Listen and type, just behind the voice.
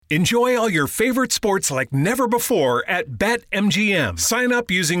Enjoy all your favorite sports like never before at BetMGM. Sign up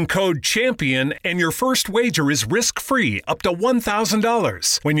using code CHAMPION and your first wager is risk-free up to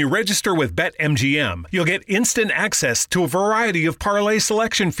 $1,000. When you register with BetMGM, you'll get instant access to a variety of parlay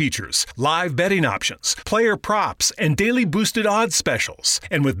selection features, live betting options, player props, and daily boosted odds specials.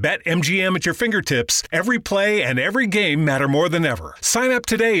 And with BetMGM at your fingertips, every play and every game matter more than ever. Sign up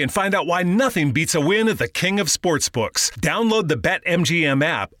today and find out why nothing beats a win at the King of Sportsbooks. Download the BetMGM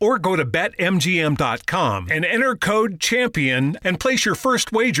app or go to BetMGM.com and enter code CHAMPION and place your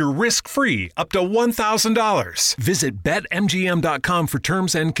first wager risk-free up to $1,000. Visit BetMGM.com for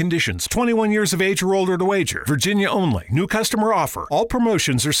terms and conditions. 21 years of age or older to wager. Virginia only. New customer offer. All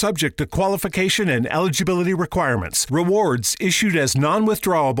promotions are subject to qualification and eligibility requirements. Rewards issued as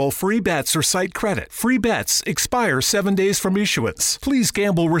non-withdrawable free bets or site credit. Free bets expire 7 days from issuance. Please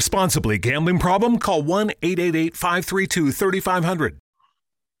gamble responsibly. Gambling problem? Call 1-888-532-3500.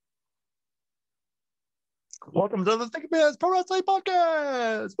 Welcome to the Think Biz Pro Wrestling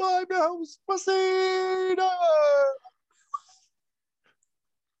Podcast. I'm your host, Messina.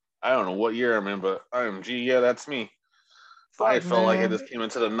 I don't know what year I'm in, but IMG, yeah, that's me. I felt like I just came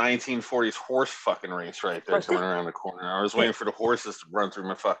into the 1940s horse fucking race right there, coming around the corner. I was waiting for the horses to run through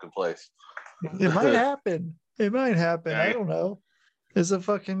my fucking place. It might happen. It might happen. Yeah. I don't know. It's a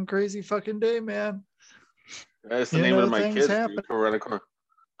fucking crazy fucking day, man. That's the name of my kids. Dude. Come around the corner.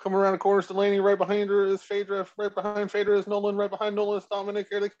 Come around the corner, Delaney. Right behind her is Phaedra. Right behind Phaedra is Nolan. Right behind Nolan is Dominic.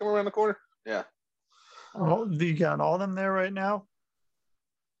 Here they come around the corner. Yeah. Oh, you got all of them there right now?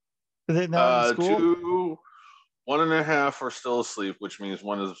 Are they not in school? 1.5 are still asleep, which means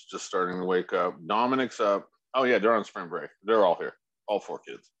one is just starting to wake up. Dominic's up. Oh, yeah, they're on spring break. They're all here. All 4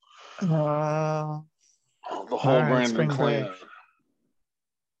 kids. The whole Brandon clan.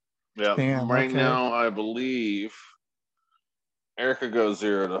 Yeah. Damn, right now, I believe Erica goes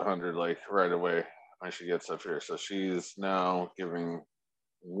 0 to 100 like right away when she gets up here. So she's now giving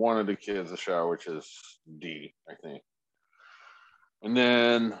one of the kids a shower, which is D, I think. And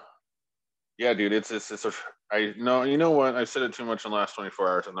then, yeah, dude, it's I know, you know what? I said it too much in the last 24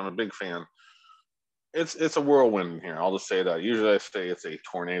 hours, and I'm a big fan. It's a whirlwind in here. I'll just say that. Usually I say it's a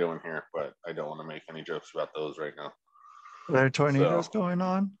tornado in here, but I don't want to make any jokes about those right now. Are there tornadoes going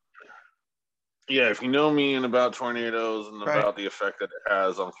on? Yeah, if you know me and about tornadoes and about the effect that it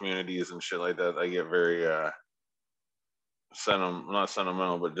has on communities and shit like that, I get very not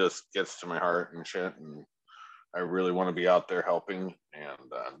sentimental, but just gets to my heart and shit. And I really want to be out there helping. And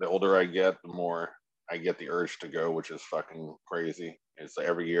the older I get, the more I get the urge to go, which is fucking crazy. It's like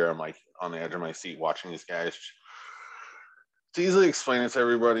every year I'm like on the edge of my seat watching these guys. To easily explain it to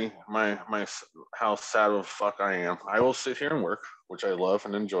everybody, my how sad of fuck I am. I will sit here and work, which I love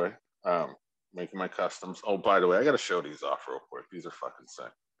and enjoy. Making my customs. Oh, by the way, I got to show these off real quick. These are fucking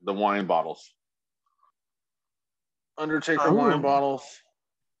sick. The wine bottles. Undertaker wine bottles.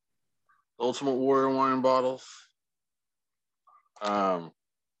 Ultimate Warrior wine bottles. Do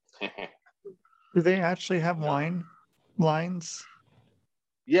they actually have wine lines?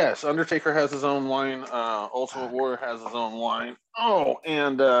 Yes, Undertaker has his own wine. Ultimate Warrior has his own wine. Oh,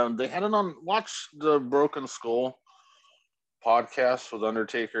 and they had it on. Watch the Broken Skull podcast with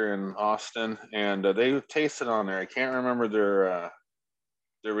Undertaker and Austin, and they tasted on there. I can't remember their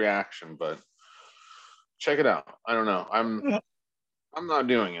reaction, but check it out. I don't know. I'm not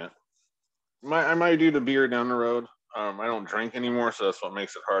doing it. I might do the beer down the road. I don't drink anymore, so that's what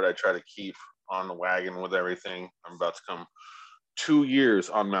makes it hard. I try to keep on the wagon with everything. I'm about to come 2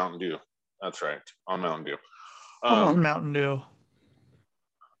 years on Mountain Dew. That's right, on Mountain Dew. On Mountain Dew.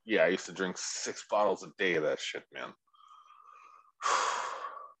 Yeah, I used to drink 6 bottles a day of that shit, man.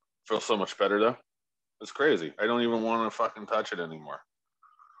 Feels so much better though. It's crazy. I don't even want to fucking touch it anymore.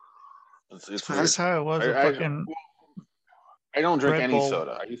 It's That's how it was. I don't drink any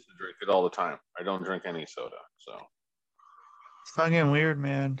soda. I used to drink it all the time. I don't drink any soda. So it's fucking weird,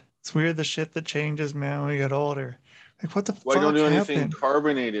 man. It's weird the shit that changes, man, when we get older. Like what the fuck? I don't do anything happened?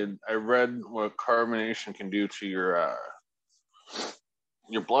 carbonated. I read what carbonation can do to your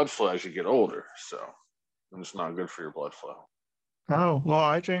blood flow as you get older. So it's not good for your blood flow. Oh, well,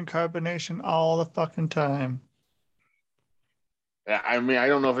 I drink carbonation all the fucking time. Yeah, I mean, I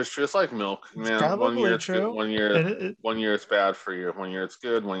don't know if it's true. It's like milk, man. 1 year it's good, 1 year, 1 year it's bad for you. 1 year it's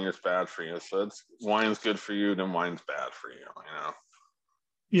good, 1 year it's bad for you. So wine's good for you, then wine's bad for you. You know.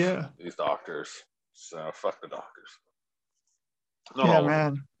 Yeah. These doctors. So fuck the doctors. Not all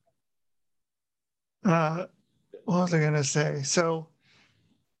man. What was I gonna say? So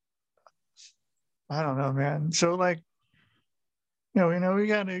I don't know, man. So like. We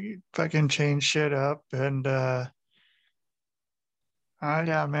gotta fucking change shit up, and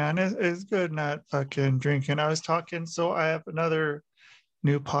Yeah, man, it's good not fucking drinking. I was talking, so I have another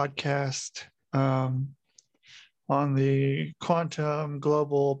new podcast on the Quantum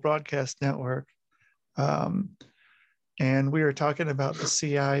Global Broadcast Network. Um, and we were talking about the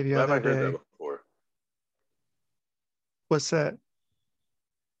CI the Where have other I heard that day. before? What's that?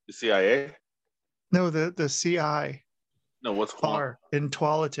 The CIA? No, the CI No, what's bar in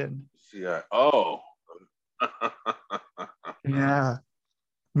Tualatin. CIA? Oh. Yeah,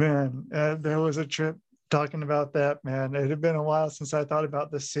 man, there was a trip talking about that, man. It had been a while since I thought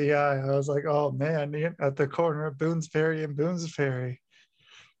about the CI. I was like, oh man, at the corner of Boone's Ferry and Boone's Ferry.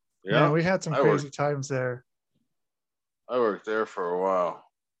 Man, Yeah, we had some I crazy worked. times there. I worked there for a while.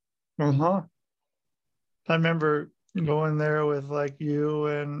 Uh-huh. I remember going there with like you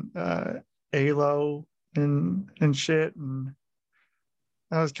and Alo and shit, and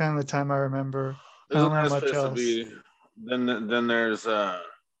that was kind of the time I remember. It I was don't a remember nice much place to else. be. Then there's oh,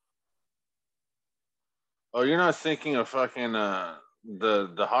 you're not thinking of fucking the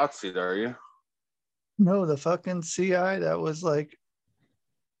hot seat, are you? No, the fucking CI, that was like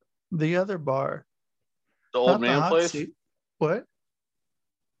the other bar, The old not the man hot place, seat. What?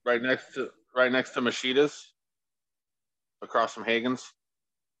 right next to Mashida's, across from Hagen's,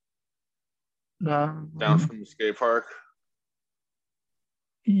 down Um, from the skate park.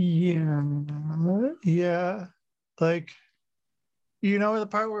 yeah, yeah. Like, the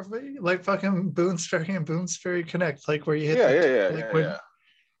part where like fucking Boone's Ferry and Boone's Ferry connect, like where you hit Yeah, the yeah, yeah, like yeah, yeah.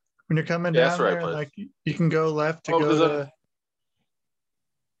 when you're coming Yeah, that's down the right there, and place. like you can go left to Oh, go because to.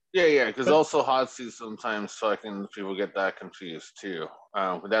 yeah, because But also hot seats sometimes fucking people get that confused too.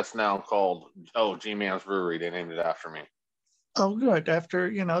 But that's now called G Man's Brewery. They named it after me. oh, good. After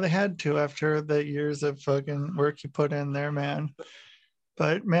they had to after the years of fucking work you put in there, man.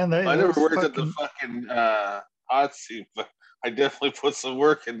 But man, I that never was worked at the fucking fucking hot seat, but I definitely put some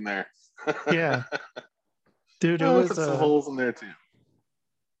work in there. yeah, dude. It I was put some holes in there too.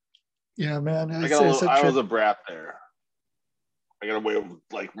 yeah, man. I It's got a it's little. a I was trip. a brat there. I got away with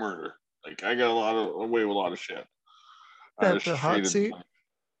like murder. Like I got away with a lot of shit. I At was the hot treated seat. like,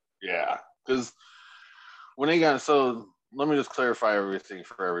 yeah, because when they got so let me just clarify everything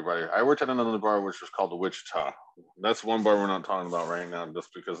for everybody. I worked at another bar which was called the Wichita. That's one bar we're not talking about right now, just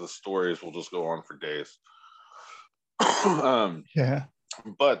because the stories will just go on for days. um, Yeah.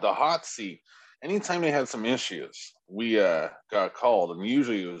 but the hot seat, anytime they had some issues, we got called, and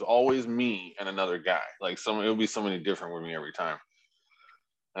usually it was always me and another guy. Like it would be somebody different with me every time.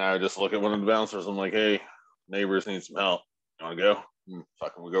 And I would just look at one of the bouncers. I'm like, hey, neighbors need some help. You want to go?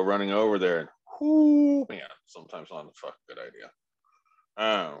 Fucking, we go running over there. And whoo, man, sometimes not a fucking good idea.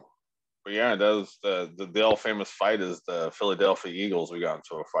 But yeah, that was the all famous fight is the Philadelphia Eagles we got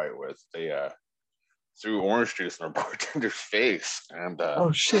into a fight with. They threw orange juice in our bartender's face, and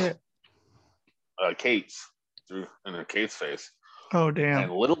Oh shit. Kate's threw in her Kate's face. Oh And damn.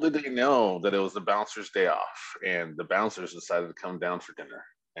 little did they know that it was the bouncer's day off, and the bouncers decided to come down for dinner.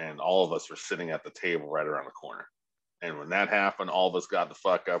 And all of us were sitting at the table right around the corner. And when that happened, all of us got the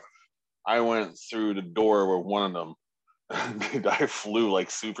fuck up. I went through the door where one of them, dude, I flew like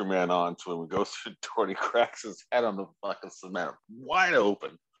Superman onto him. We go through the door and he cracks his head on the fucking cement, wide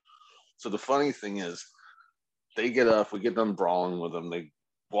open. So the funny thing is, they get up, we get done brawling with them. They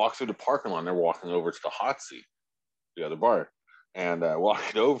walk through the parking lot and they're walking over to the hot seat, the other bar. And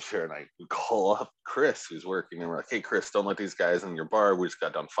walking over there, and I call up Chris, who's working, and we're like, "Hey, Chris, don't let these guys in your bar. We just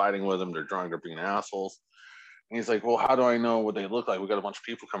got done fighting with them. They're drunk. They're being assholes." And he's like, "Well, how do I know what they look like? We got a bunch of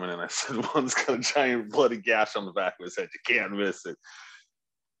people coming in." I said, "One's got a giant bloody gash on the back of his head. You can't miss it."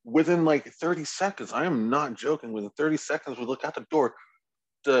 Within like 30 seconds, I am not joking. Within 30 seconds, we look out the door.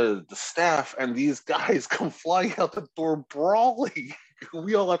 The staff and these guys come flying out the door brawling.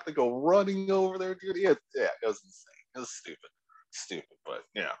 We all have to go running over there, dude. Yeah, it was insane. It was stupid, but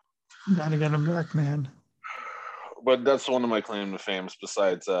yeah. Gotta get him back, man. But that's one of my claim to fame.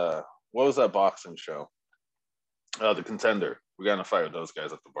 Besides, what was that boxing show? The Contender. We got in a fight with those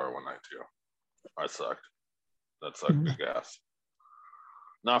guys at the bar one night too. I sucked. That sucked big ass.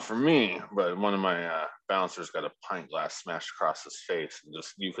 Not for me, but one of my bouncers got a pint glass smashed across his face, and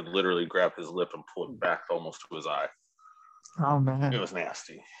just you could literally grab his lip and pull it back almost to his eye. Oh It man. was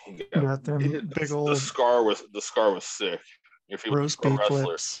nasty. You got them big The old scar was sick. If he was roast a pro beef wrestler,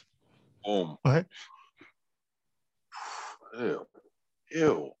 lips. boom. What? Ew.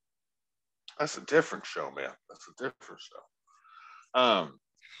 Ew. That's a different show, man. That's a different show.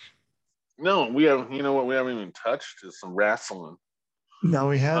 No, we have. You know what? We haven't even touched is some wrestling. No,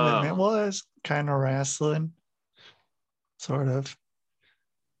 we haven't, man. Um, Well, it's kind of wrestling, sort of.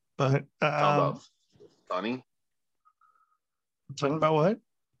 But talking about Sunny. Talking about what?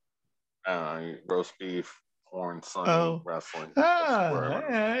 Roast beef, porn, Sunny, Oh. wrestling. That's where I went.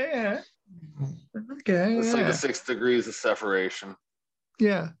 Yeah. Okay. It's like the 6 degrees of separation.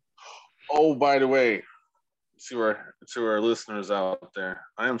 Yeah. Oh, by the way, to our listeners out there,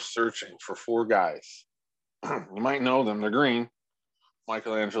 I am searching for 4 guys. You might know them. They're green.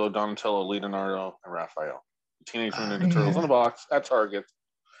 Michelangelo, Donatello, Leonardo, and Raphael. Teenage Mutant Ninja Turtles in a box at Target.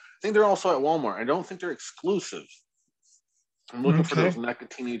 I think they're also at Walmart. I don't think they're exclusive. I'm looking for those NECA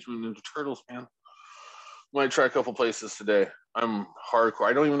Teenage Mutant Ninja Turtles, man. Might try a couple places today. I'm hardcore.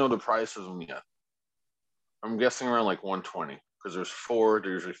 I don't even know the price of them yet. I'm guessing around like 120 because there's 4.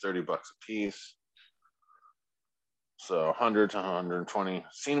 They're usually $30 a piece. So 100 to 120.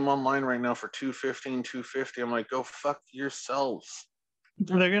 Seen them online right now for $215, $250. I'm like, go fuck yourselves.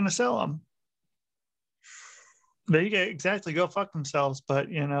 They're gonna sell them. They exactly go fuck themselves. But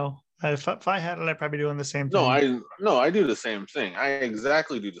if I had it, I'd probably be doing the same thing. No, I do the same thing. I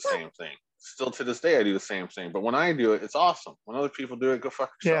exactly do the same thing. Still to this day, I do the same thing. But when I do it, it's awesome. When other people do it, go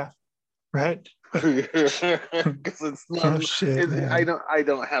fuck yourself. Yeah, right. Because it's not. Oh, shit, I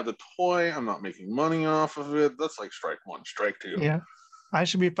don't have the toy. I'm not making money off of it. That's like strike 1, strike 2. Yeah, I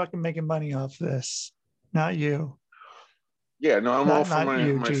should be fucking making money off this, not you. Yeah, no, I'm all for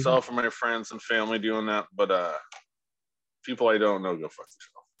myself Gene. and my friends and family doing that. But people I don't know, go fuck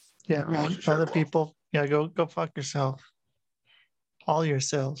yourself. Yeah, right. Other people, yeah, go fuck yourself. All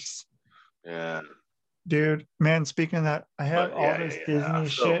yourselves. Yeah. Dude, man, speaking of that, I have all this Disney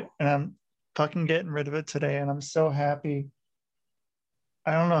shit and I'm fucking getting rid of it today and I'm so happy.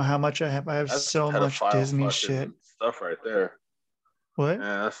 I don't know how much I have. I have so much Disney shit. Stuff right there. What?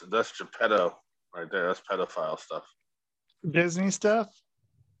 Yeah, that's Geppetto right there. That's pedophile stuff. Disney stuff?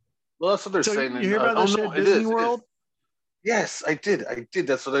 Well, that's what they're saying. You hear about this shit at Disney World? Yes, I did.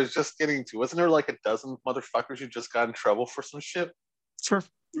 That's what I was just getting to. Wasn't there like a dozen motherfuckers who just got in trouble for some shit? For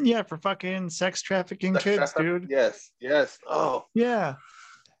fucking sex trafficking kids, dude. Yes. Oh. Yeah.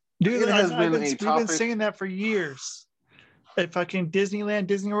 Dude, we've been saying that for years. At fucking Disneyland,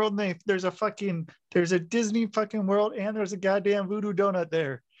 Disney World, there's a Disney fucking world and there's a goddamn voodoo donut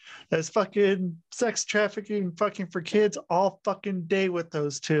there. That's fucking sex trafficking fucking for kids all fucking day with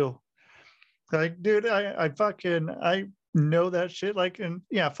those two. Like, dude, I know that shit. Like, and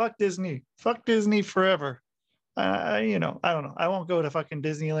yeah, fuck Disney forever. I don't know. I won't go to fucking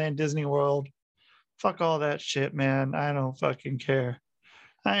Disneyland, Disney World. Fuck all that shit, man. I don't fucking care.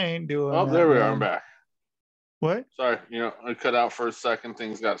 I ain't doing that. Oh, there we are. I'm back. What? Sorry, I cut out for a second.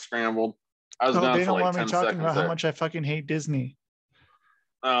 Things got scrambled. I was gone they for don't like want 10 me talking seconds about there. how much I fucking hate Disney.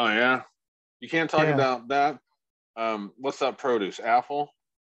 Oh, yeah? You can't talk about that. What's that produce? Apple?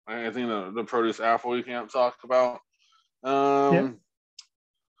 I think the produce apple you can't talk about.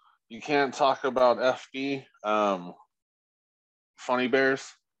 You can't talk about FB. Funny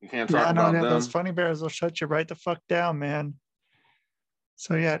Bears. You can't talk about them. Those Funny Bears will shut you right the fuck down, man.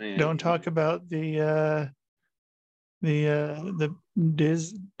 So yeah, don't talk about the Disney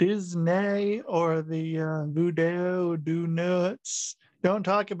or the Voodoo do nuts. Don't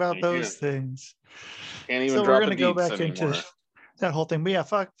talk about those things. Can't even so drop we're gonna go back anymore. into that whole thing. But yeah,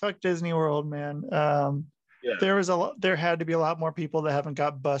 fuck Disney World, man. There had to be a lot more people that haven't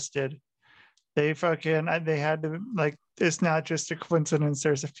got busted. They had to, like, it's not just a coincidence.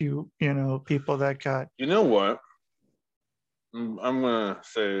 There's a few, people that got. You know what? I'm gonna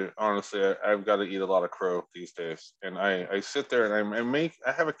say honestly, I've got to eat a lot of crow these days, and I sit there and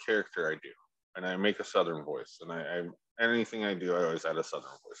I have a character I do, and I make a Southern voice, and I anything I do, I always add a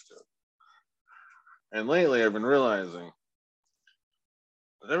Southern voice to it. And lately, I've been realizing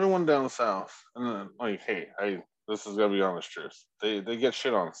that everyone down south, and then, like, hey, this is gonna be honest truth. They get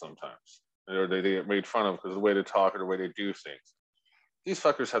shit on sometimes, or they get made fun of because of the way they talk or the way they do things. These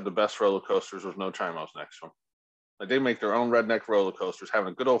fuckers have the best roller coasters with no chimos next to them. Like, they make their own redneck roller coasters,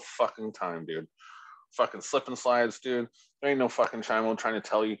 having a good old fucking time, dude. Fucking slip and slides, dude. There ain't no fucking chimo trying to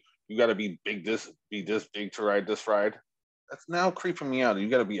tell you got to be this big to ride this ride. That's now creeping me out. You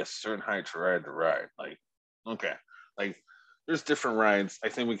got to be a certain height to ride the ride. Like, okay, like, there's different rides. I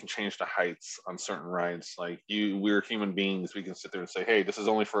think we can change the heights on certain rides. Like, we're human beings. We can sit there and say, hey, this is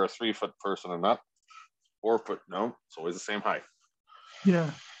only for a 3-foot person and not 4 foot. No, it's always the same height. Yeah.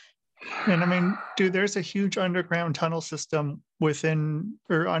 And I mean, dude, there's a huge underground tunnel system within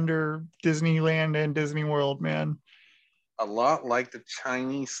or under Disneyland and Disney World, man. A lot like the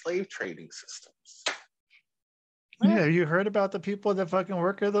Chinese slave trading systems. Yeah, you heard about the people that fucking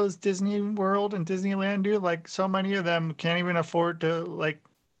work at those Disney World and Disneyland, dude? Like, so many of them can't even afford to, like,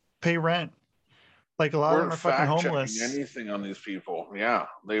 pay rent. Like, a lot of them are fucking homeless. Anything on these people? Yeah,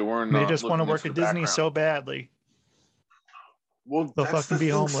 they weren't. They just want to work at Disney so badly. Well, They'll that's the fucking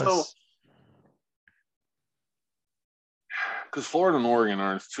be thing. So, homeless. because Florida and Oregon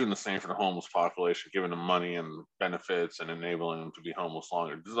aren't two the same for the homeless population, giving them money and benefits and enabling them to be homeless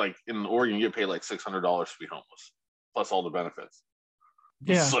longer. It's like in Oregon, you get paid like $600 to be homeless, plus all the benefits.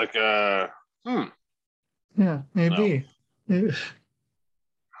 Yeah. It's like, Yeah, maybe.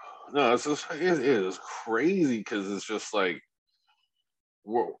 No, it's just, it is crazy because it's just like,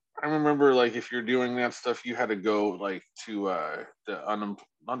 well, I remember like if you're doing that stuff, you had to go like to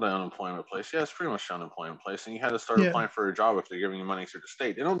not the unemployment place. Yeah, it's pretty much the unemployment place, and you had to start Yeah. applying for a job if they're giving you money through the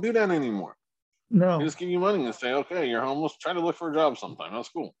state. They don't do that anymore. No. They just give you money and say, "Okay, you're homeless. Try to look for a job sometime." That's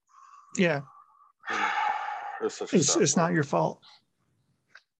cool. Yeah. It's not your fault.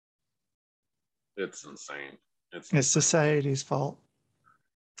 It's insane. It's society's fault.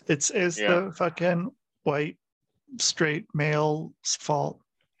 It's the fucking white straight male's fault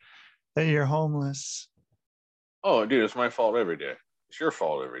that you're homeless. Oh, dude, it's my fault every day. It's your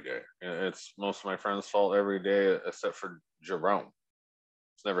fault every day. It's most of my friends' fault every day, except for Jerome.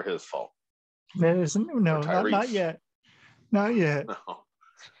 It's never his fault. It isn't. No, not yet. Not yet. No.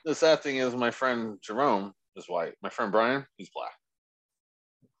 The sad thing is, my friend Jerome is white. My friend Brian, he's black.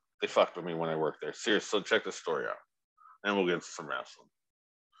 They fucked with me when I worked there. Seriously, so check this story out, and we'll get into some wrestling.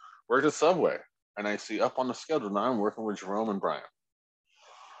 Worked at Subway, and I see up on the schedule now I'm working with Jerome and Brian.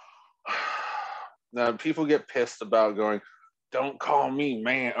 Now people get pissed about going, "Don't call me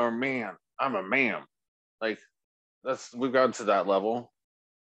man or man. I'm a man." Like we've gotten to that level.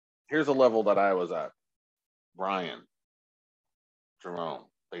 Here's a level that I was at. Brian, Jerome,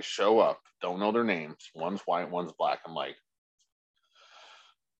 they show up, don't know their names. One's white, one's black. I'm like,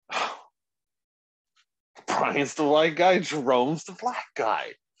 Brian's the white guy, Jerome's the black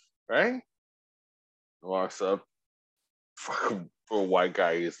guy, right? Walks up, fucking a white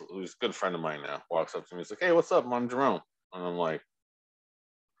guy. He's a good friend of mine now. Walks up to me, he's like, "Hey, what's up? I'm Jerome." And I'm like,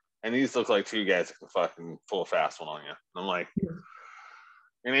 and these look like two guys that can fucking pull a fast one on you. And I'm like,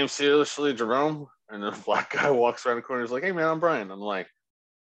 "Your name's seriously Jerome?" And the black guy walks around the corner. He's like, "Hey man, I'm Brian." I'm like,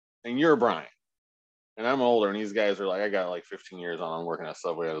 "And you're Brian." And I'm older, and these guys are like, I got like 15 years on. I'm working at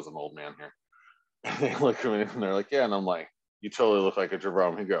Subway as an old man here. And they look at me and they're like, "Yeah." And I'm like, "You totally look like a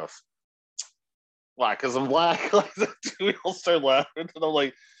Jerome." He goes, "Why? Because I'm black?" Like, we all start laughing. And I'm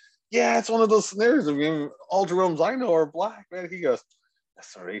like, "Yeah, it's one of those scenarios. I mean, all Jeromes I know are black, man." He goes,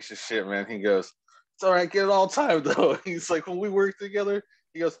 "That's some racist shit, man." He goes, "It's all right, get it all the time, though." He's like, "When we work together,"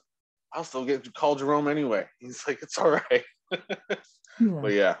 he goes, "I'll still get called Jerome anyway." He's like, "It's all right." Yeah.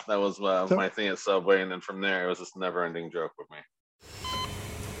 But yeah, that was my thing at Subway, and then from there, it was this never-ending joke with me.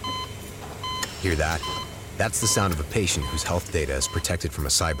 Hear that? That's the sound of a patient whose health data is protected from a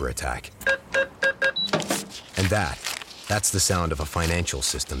cyber attack. And that's the sound of a financial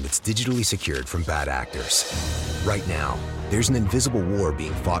system that's digitally secured from bad actors. Right now, there's an invisible war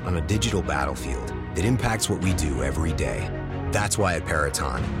being fought on a digital battlefield that impacts what we do every day. That's why at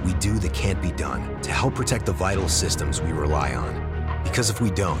Peraton, we do the can't be done to help protect the vital systems we rely on. Because if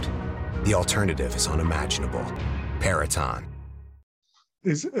we don't, the alternative is unimaginable. Peraton.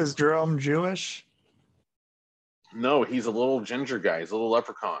 Is Jerome Jewish? No, he's a little ginger guy. He's a little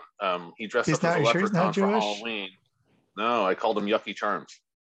leprechaun. He dressed up as a leprechaun for Halloween. No, I called him Yucky Charms.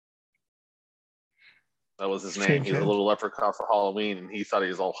 That was his name. He was a little leprechaun for Halloween, and he thought he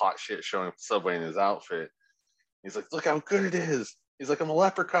was all hot shit showing up at Subway in his outfit. He's like, "Look how good it is." He's like, "I'm a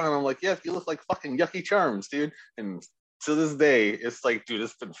leprechaun." I'm like, "Yeah, you look like fucking Yucky Charms, dude." And to this day, it's like, dude,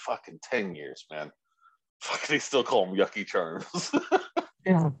 it's been fucking 10 years, man. Fuck, they still call him Yucky Charms.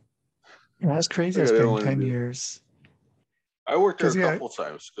 Yeah. That's crazy. It's been 10 years. I worked there a couple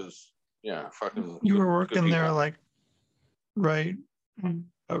times because, fucking. You were working there like right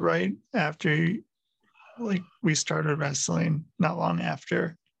after we started wrestling, not long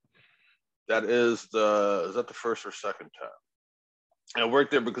after. That is that the first or second time? I worked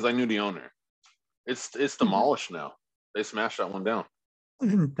there because I knew the owner. It's demolished now. They smashed that one down.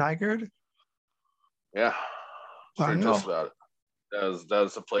 Tigard? Yeah. Pretty pissed about it. That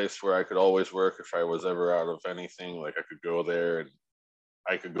was a place where I could always work if I was ever out of anything. Like I could go there and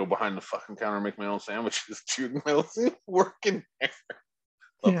I could go behind the fucking counter and make my own sandwiches, dude. I was working there.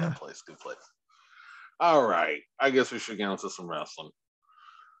 Love that place. Good place. All right. I guess we should get into some wrestling.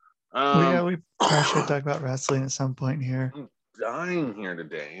 We probably should talk about wrestling at some point here. I'm dying here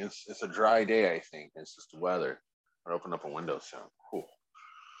today. It's a dry day, I think. It's just the weather. I'll open up a window soon. Cool.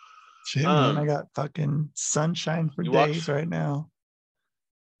 Shit, man, I got fucking sunshine for days right now.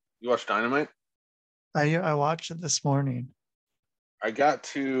 You watch Dynamite? I watched it this morning. I got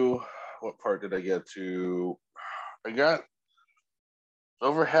to, what part did I get to? I got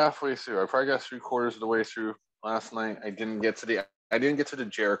over halfway through. I probably got 3/4 of the way through last night. I didn't get to the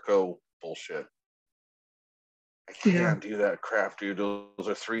Jericho bullshit. I can't do that crap, dude. Those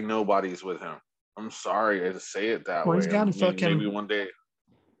are three nobodies with him. I'm sorry to say it that Well, way. he's got to fucking Maybe one day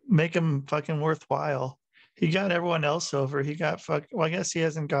make him fucking worthwhile. He got everyone else over. He got well, I guess he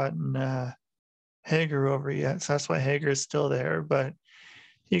hasn't gotten Hager over yet, so that's why Hager's still there. But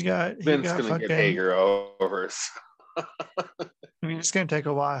he got Vince gonna fucking get Hager over. I mean, it's gonna take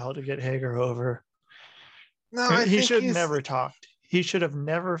a while to get Hager over. No, I He think should never talked. He should have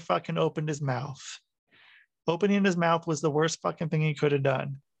never fucking opened his mouth. Opening his mouth was the worst fucking thing he could have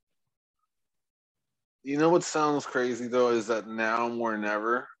done. You know what sounds crazy though is that now more than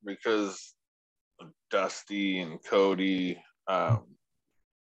ever, because of Dusty and Cody,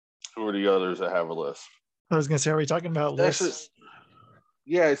 who are the others that have a list? I was gonna say, are we talking about lists?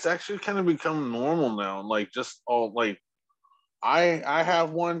 Yeah, it's actually kind of become normal now. Like just all like I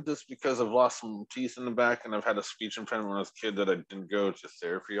have one just because I've lost some teeth in the back and I've had a speech impediment when I was a kid that I didn't go to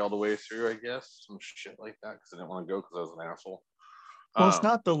therapy all the way through, I guess. Some shit like that because I didn't want to go because I was an asshole. Well, it's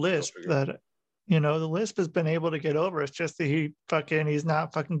not the lisp that, the lisp has been able to get over. It's just that he's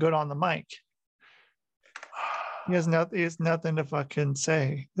not fucking good on the mic. He has nothing to fucking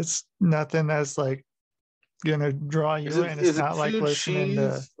say. It's nothing that's like gonna draw you in. It's not like listening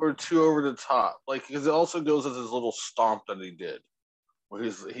to or too over the top. Like because it also goes as his little stomp that he did, where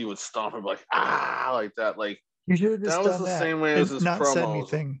he would stomp and be like like that. Like you should have just that was done the that same way as his not said promos.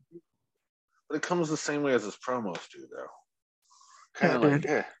 anything. But it comes the same way as his promos do, though. Kind of like,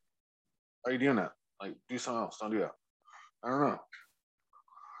 hey, why are you doing that? Like, do something else. Don't do that. I don't know.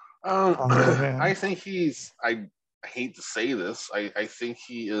 I think I hate to say this. I think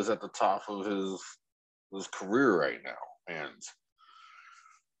he is at the top of his career right now. And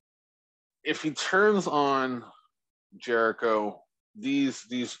if he turns on Jericho, these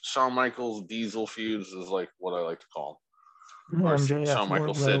Shawn Michaels Diesel feuds is like what I like to call them. Or MJF Shawn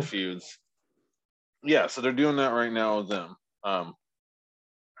Michaels Sid feuds. Yeah, so they're doing that right now with them.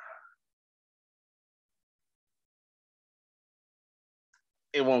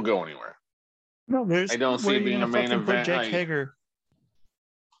 It won't go anywhere. No, I don't see it being a main event. Jake Hager.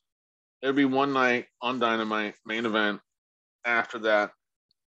 It'll be one night on Dynamite, main event. After that,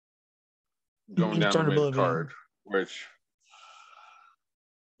 going down to mid card. Which,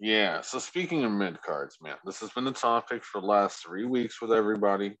 yeah. So speaking of mid cards, man, this has been the topic for the last 3 weeks with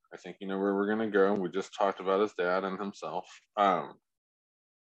everybody. I think you know where we're gonna go. We just talked about his dad and himself.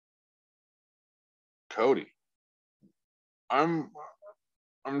 Cody.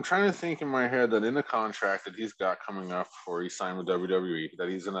 I'm trying to think in my head that in the contract that he's got coming up before he signed with WWE, that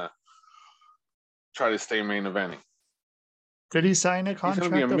he's gonna try to stay main eventing. Did he sign a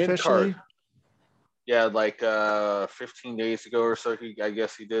contract he's gonna be a officially? Mid-card. Yeah, like 15 days ago or so. I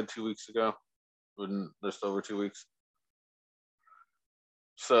guess he did 2 weeks ago. Just over 2 weeks.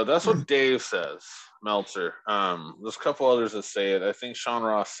 So that's what Dave says, Meltzer. There's a couple others that say it. I think Sean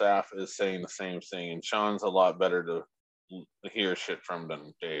Ross Sapp is saying the same thing, and Sean's a lot better to hear shit from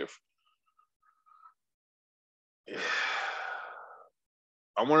than Dave.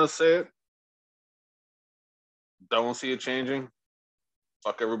 I want to say it. Don't see it changing.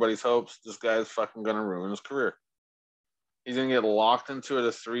 Fuck everybody's hopes. This guy's fucking gonna ruin his career. He's gonna get locked into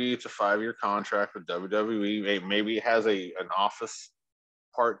a 3 to 5 year contract with WWE. Maybe it has an office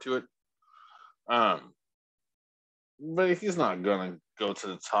part to it. But he's not gonna go to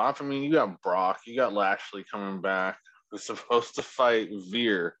the top. I mean, you got Brock, you got Lashley coming back, who's supposed to fight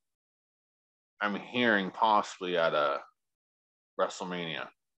Veer. I'm hearing possibly at WrestleMania.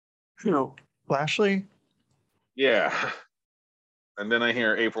 Who? Lashley? Yeah. And then I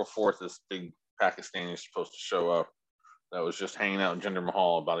hear April 4th, this big Pakistani is supposed to show up that was just hanging out in Jinder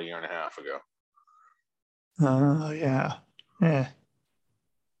Mahal about a year and a half ago. Oh, yeah. Yeah.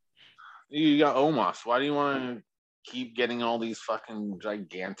 You got Omos. Why do you want to keep getting all these fucking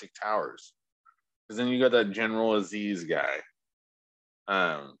gigantic towers? Because then you got that General Aziz guy.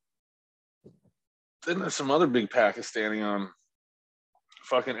 Then there's some other big Pakistani on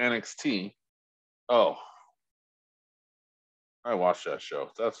fucking NXT. Oh. I watched that show.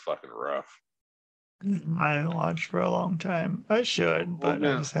 That's fucking rough. I haven't watched for a long time. I should, but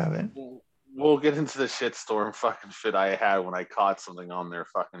I just haven't. We'll get into the shitstorm fucking fit I had when I caught something on their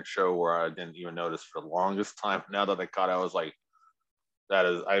fucking show where I didn't even notice for the longest time. Now that I caught it, I was like,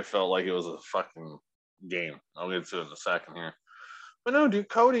 I felt like it was a fucking game. I'll get to it in a second here. But no, dude,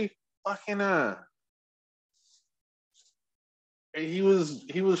 Cody fucking he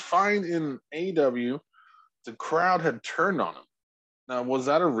was fine in AEW. The crowd had turned on him. Now, was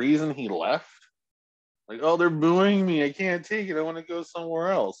that a reason he left? Like, oh, they're booing me. I can't take it. I want to go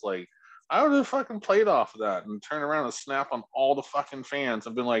somewhere else. Like, I would have fucking played off of that and turned around and snap on all the fucking fans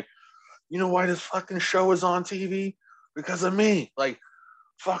and been like, you know why this fucking show is on TV? Because of me. Like,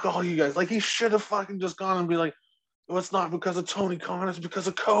 fuck all you guys. Like, he should have fucking just gone and be like, well, it's not because of Tony Khan, it's because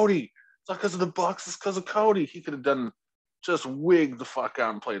of Cody. It's not because of the Bucks, it's because of Cody. He could have done just wigged the fuck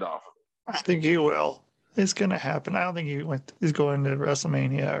out and played off of it. I think he will. It's gonna happen. I don't think he's going to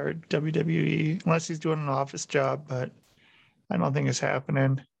WrestleMania or WWE unless he's doing an office job, but I don't think it's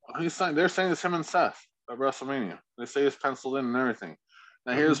happening. They're saying it's him and Seth at WrestleMania. They say it's penciled in and everything.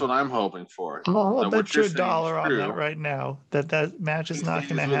 Now here's what I'm hoping for. I'll now, bet you $1 on that right now. That match is not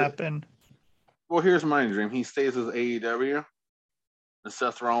going to happen. Well, here's my dream. He stays with AEW, and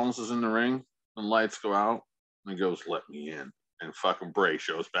Seth Rollins is in the ring, and lights go out, and he goes, "Let me in," and fucking Bray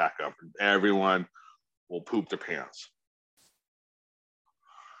shows back up, and everyone will poop their pants.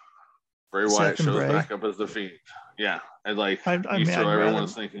 Bray Wyatt shows back up as the Fiend. Yeah, and like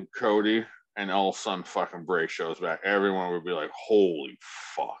everyone's thinking Cody, and all of a sudden fucking Bray shows back. Everyone would be like, "Holy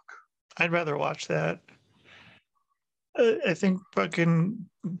fuck!" I'd rather watch that. I think fucking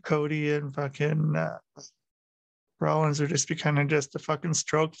Cody and fucking Rollins would just be kind of just a fucking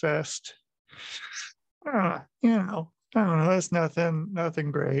stroke fest. I don't know. That's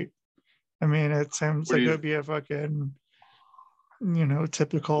nothing great. I mean, it seems like it would be a fucking,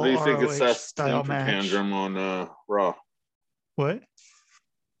 typical what do you think ROH it's Seth's style temper match. Tantrum on Raw? What?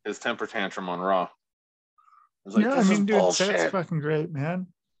 His temper tantrum on Raw. Like, yeah, I mean, dude, bullshit. Seth's fucking great, man.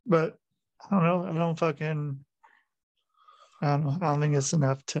 But I don't know. I don't think it's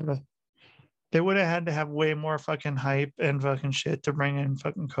enough to. They would have had to have way more fucking hype and fucking shit to bring in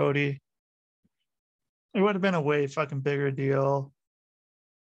fucking Cody. It would have been a way fucking bigger deal.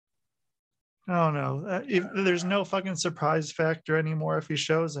 I don't know. There's no fucking surprise factor anymore if he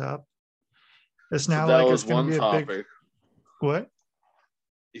shows up. It's now like it's going to be a big. What?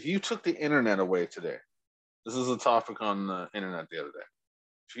 If you took the internet away today, this is a topic on the internet the other day.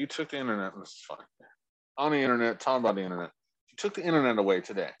 If you took the internet, this is fine. On the internet, talking about the internet. If you took the internet away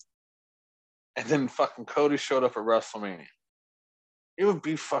today, and then fucking Cody showed up at WrestleMania, it would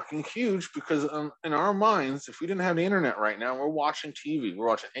be fucking huge because in our minds, if we didn't have the internet right now, we're watching TV, we're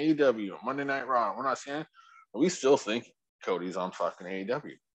watching AEW, Monday Night Raw, we're not seeing it, we still think Cody's on fucking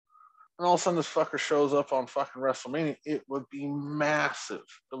AEW. And all of a sudden this fucker shows up on fucking WrestleMania, it would be massive.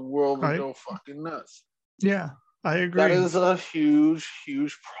 The world would go fucking nuts. Yeah, I agree. That is a huge,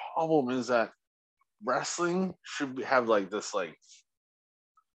 huge problem, is that wrestling should have like this, like,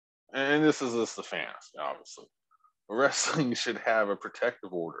 and this is just the fans, obviously. Wrestling should have a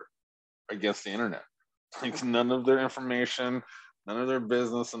protective order against the internet. Like, none of their information, none of their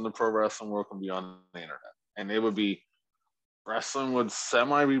business in the pro wrestling world can be on the internet. And it would be, wrestling would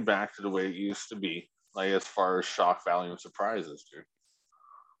semi be back to the way it used to be, like as far as shock value and surprises, dude.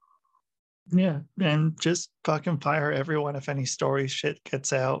 Yeah, and just fucking fire everyone if any story shit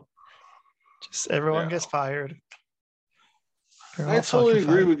gets out. Just everyone gets fired. I totally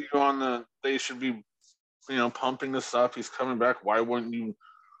agree with you on they should be, pumping this up. He's coming back. Why wouldn't you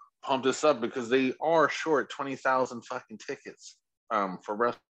pump this up? Because they are short 20,000 fucking tickets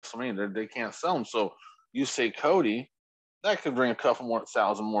for WrestleMania. They can't sell them. So you say Cody, that could bring a couple more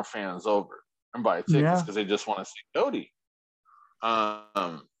thousand more fans over and buy tickets because they just want to see Cody.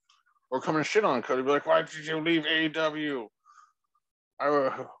 Or come and shit on Cody, be like, why did you leave AEW?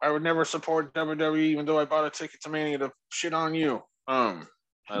 I would never support WWE even though I bought a ticket to Mania to shit on you. I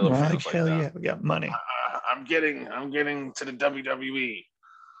love fans like hell that. Yeah, we got money. I'm getting to the WWE.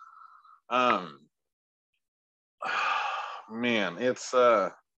 Man, it's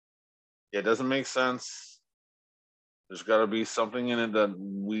it doesn't make sense. There's got to be something in it that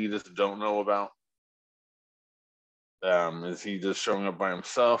we just don't know about. Is he just showing up by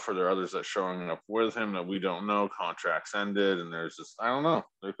himself, or are there others that are showing up with him that we don't know? Contracts ended, and there's just, I don't know.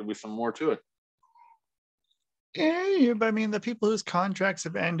 There could be some more to it. Yeah, but I mean, the people whose contracts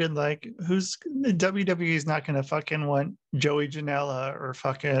have ended, like, WWE is not going to fucking want Joey Janela or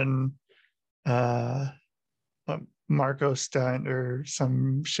fucking Marco Stunt or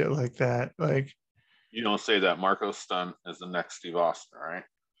some shit like that. Like, you don't say that. Marco Stunt is the next Steve Austin, right?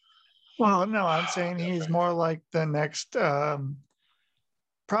 Well, no, I'm saying he's more like the next,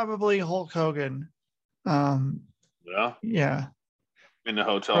 probably Hulk Hogan. Yeah. In the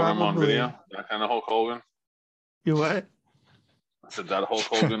hotel room on video, that kind of Hulk Hogan. You what? I said that Hulk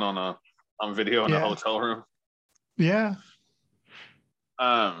Hogan on video in a hotel room. Yeah.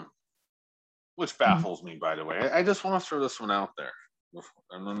 Which baffles me, by the way. I just want to throw this one out there,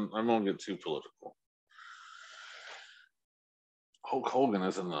 and then I won't get too political. Hulk Hogan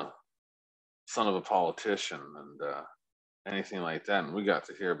isn't the son of a politician, and anything like that. And we got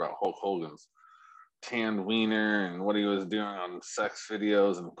to hear about Hulk Hogan's tanned wiener and what he was doing on sex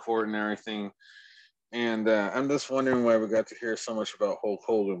videos and court and everything. And I'm just wondering why we got to hear so much about Hulk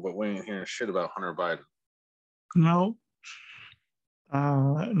Hogan, but we ain't hearing shit about Hunter Biden. No.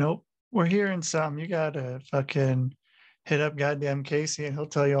 Nope. We're hearing some. You gotta fucking hit up goddamn Casey and he'll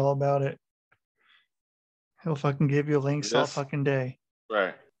tell you all about it. He'll fucking give you links all fucking day.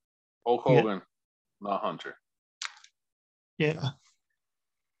 Right. Hulk Hogan, not Hunter. Yeah.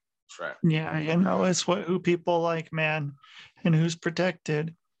 That's right. Yeah, it's who people like, man, and who's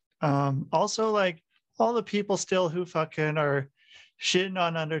protected. Also, like, all the people still who fucking are shitting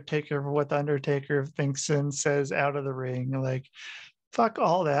on Undertaker for what the Undertaker thinks and says out of the ring. Like, fuck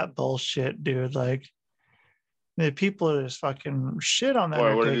all that bullshit, dude. Like, the people are just fucking shit on the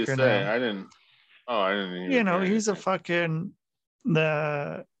Undertaker. What did he say? Now. I didn't even He's a fucking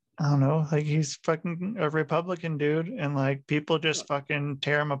I don't know, like he's fucking a Republican dude, and like people just fucking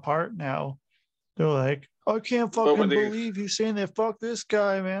tear him apart now. They're like, I can't fucking believe he's saying that. Fuck this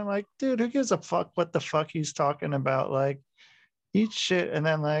guy, man. Like, dude, who gives a fuck what the fuck he's talking about? Like, eat shit. And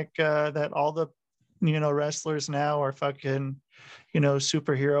then like that all the wrestlers now are fucking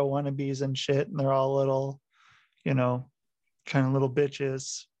superhero wannabes and shit, and they're all little kind of little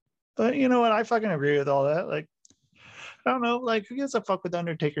bitches. But you know what, I fucking agree with all that. Like, I don't know, like, who gives a fuck what the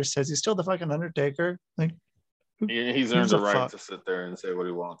Undertaker says? He's still the fucking Undertaker. Like, he's earned the right to sit there and say what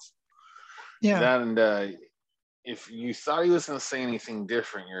he wants. Yeah. That, and if you thought he was going to say anything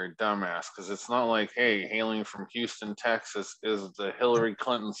different, you're a dumbass, because it's not like, hey, hailing from Houston, Texas, is the Hillary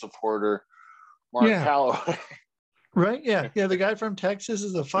Clinton supporter, Mark Calloway. Right? Yeah. Yeah. The guy from Texas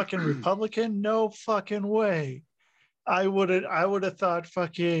is a fucking Republican? No fucking way. I would have thought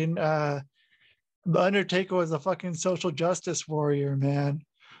fucking the Undertaker was a fucking social justice warrior, man.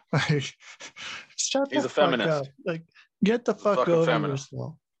 Like, He's a feminist. Up. Like, get the fuck over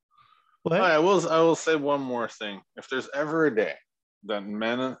yourself. What? I will say one more thing. If there's ever a day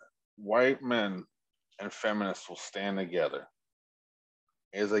that white men and feminists will stand together,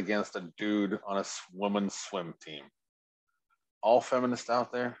 is against a dude on a women's swim team. All feminists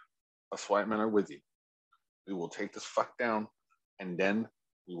out there, us white men are with you. We will take this fuck down, and then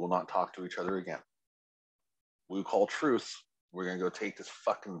we will not talk to each other again. We call truce. We're going to go take this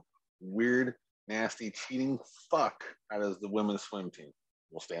fucking weird, nasty, cheating fuck out of the women's swim team.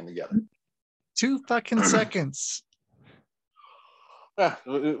 We'll stand together. 2 fucking seconds. Yeah,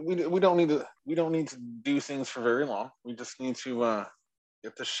 we don't need to do things for very long. We just need to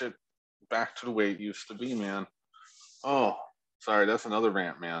get this shit back to the way it used to be, man. Oh, sorry, that's another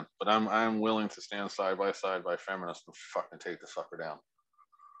rant, man. But I'm willing to stand side by side by feminists and fucking take this fucker down.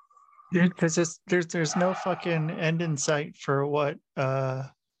 Dude, because there's no fucking end in sight for what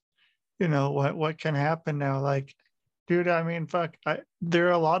what can happen now. Like, dude, I mean, fuck, there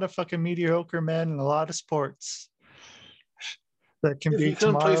are a lot of fucking mediocre men in a lot of sports that can be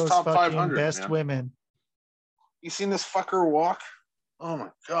tomorrow's fucking best women. You seen this fucker walk? Oh my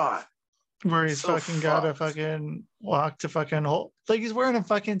god. Where he's so fucking got to fucking walk to fucking hole. Like, he's wearing a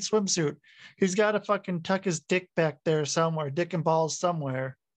fucking swimsuit. He's got to fucking tuck his dick back there somewhere, dick and balls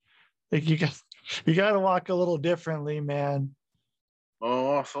somewhere. Like, you got to walk a little differently, man. Oh,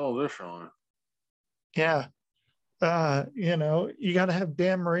 walks a little differently. Yeah. You got to have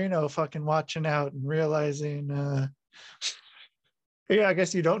Dan Marino fucking watching out and realizing, yeah, I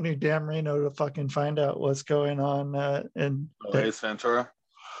guess you don't need Dan Marino to fucking find out what's going on. Ace Ventura?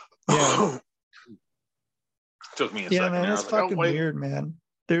 Yeah. Took me a second. Man, it's fucking weird, man.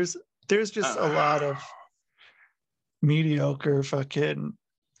 There's just a lot of mediocre fucking.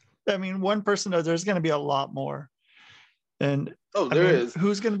 I mean, one person knows there's going to be a lot more. And there is.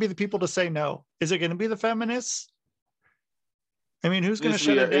 Who's going to be the people to say no? Is it going to be the feminists? I mean, who's going to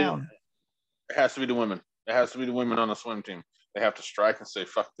shut it down? It has to be the women. It has to be the women on the swim team. They have to strike and say,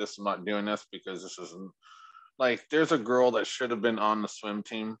 fuck this, I'm not doing this, because this isn't. Like, there's a girl that should have been on the swim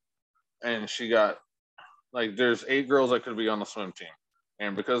team, and she got, like, there's 8 girls that could be on the swim team.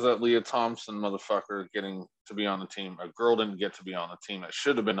 And because that Leah Thompson motherfucker getting to be on the team, a girl didn't get to be on the team that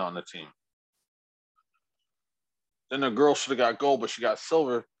should have been on the team. Then the girl should have got gold, but she got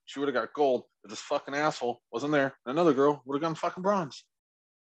silver. She would have got gold if this fucking asshole wasn't there. Another girl would have gotten fucking bronze.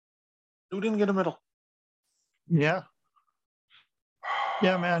 Who didn't get a medal? Yeah.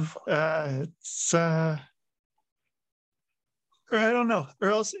 Yeah, man. It's or I don't know. Or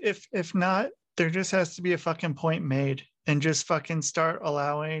else if not, there just has to be a fucking point made and just fucking start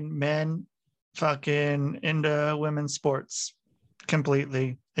allowing men fucking into women's sports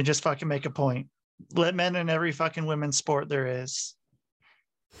completely and just fucking make a point. Let men in every fucking women's sport there is.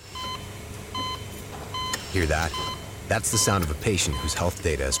 Hear that? That's the sound of a patient whose health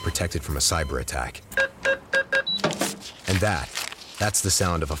data is protected from a cyber attack. And that's the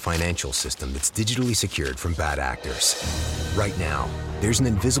sound of a financial system that's digitally secured from bad actors. Right now, there's an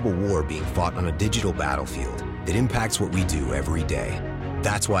invisible war being fought on a digital battlefield that impacts what we do every day.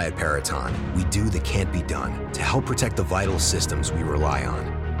 That's why at Peraton, we do the can't be done to help protect the vital systems we rely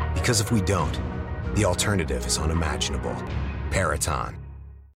on. Because if we don't, the alternative is unimaginable. Peraton.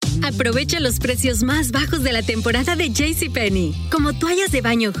 Aprovecha los precios más bajos de la temporada de JCPenney. Como toallas de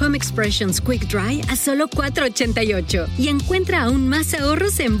baño Home Expressions Quick Dry a solo $4.88. Y encuentra aún más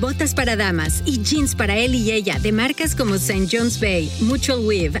ahorros en botas para damas y jeans para él y ella de marcas como St. John's Bay, Mutual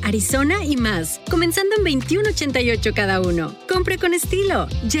Weave, Arizona y más. Comenzando en $21.88 cada uno. Compre con estilo.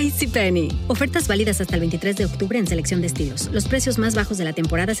 JCPenney. Ofertas válidas hasta el 23 de octubre en selección de estilos. Los precios más bajos de la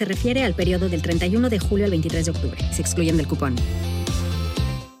temporada se refiere al periodo del 31 de julio al 23 de octubre. Se excluyen del cupón.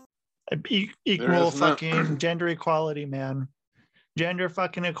 Equal fucking gender equality, man. Gender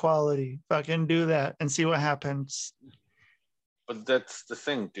fucking equality. Fucking do that and see what happens. But that's the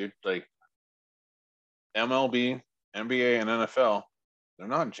thing, dude. Like MLB, NBA, and NFL, they're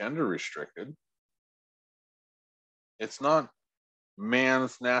not gender restricted. It's not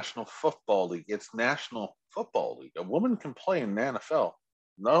Man's National Football League. It's National Football League. A woman can play in the NFL.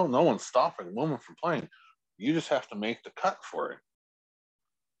 No one's stopping a woman from playing. You just have to make the cut for it.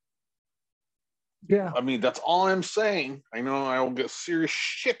 Yeah. I mean, that's all I'm saying. I know I will get serious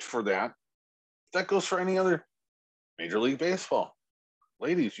shit for that. That goes for any other Major League Baseball.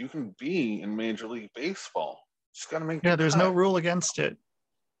 Ladies, you can be in Major League Baseball. Just got to make there's no rule against it.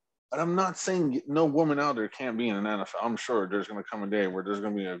 And I'm not saying no woman out there can't be in an NFL. I'm sure there's going to come a day where there's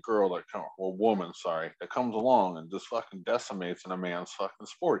going to be a girl that woman, that comes along and just fucking decimates in a man's fucking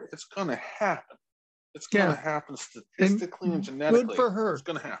sport. It's going to happen. It's going to happen statistically and genetically. Good for her. It's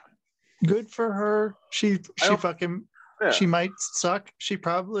going to happen. Good for her. She might suck. She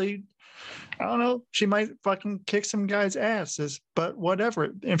probably, I don't know, she might fucking kick some guys' asses, but whatever.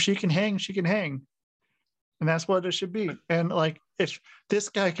 If she can hang, she can hang. And that's what it should be. And like, if this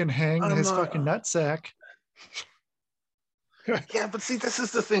guy can hang fucking nutsack. Yeah, but see, this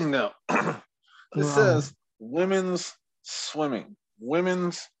is the thing though. It says women's swimming.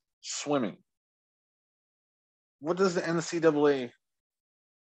 Women's swimming. What does the NCAA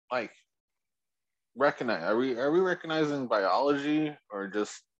like recognize? Are we recognizing biology or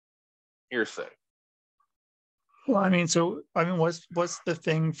just hearsay? Well, what's the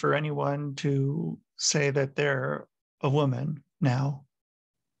thing for anyone to say that they're a woman now?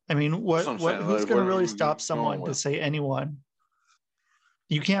 I mean, who's going to really stop someone to say anyone?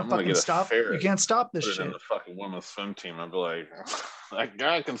 You can't fucking stop. You can't stop this shit. In the fucking women's swim team, I'd be like, that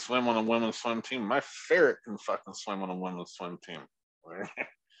guy can swim on a women's swim team. My ferret can fucking swim on a women's swim team.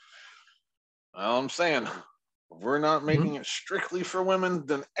 Well, I'm saying, if we're not making it strictly for women,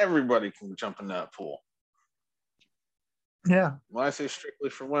 then everybody can jump in that pool. Yeah. When I say strictly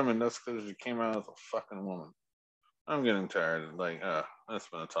for women, that's because you came out as a fucking woman. I'm getting tired of that's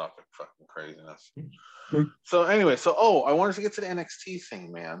been a topic, fucking craziness. So anyway, I wanted to get to the NXT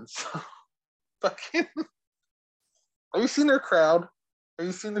thing, man. So, fucking, have you seen their crowd? Have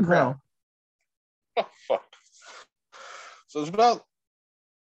you seen the crowd? No. Oh, fuck. So it's about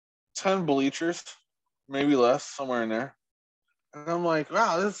 10 bleachers, maybe less, somewhere in there. And I'm like,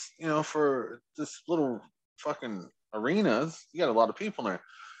 wow, this, for this little fucking arenas, you got a lot of people in there.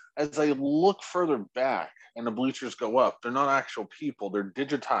 As I look further back and the bleachers go up, they're not actual people. They're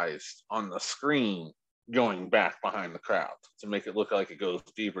digitized on the screen going back behind the crowd to make it look like it goes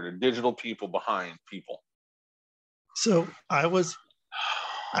deeper. They're digital people behind people. So I was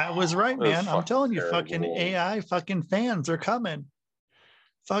right, man. I'm telling you, fucking AI fucking fans are coming.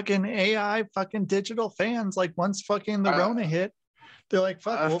 Fucking AI fucking digital fans. Like once fucking the Rona hit, they're like,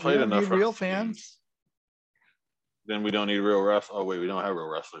 fuck, we don't need real fans. Then we don't need real wrestlers. Oh, wait, we don't have real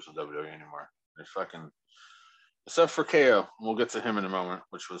wrestlers in WWE anymore. There's fucking, except for KO. We'll get to him in a moment,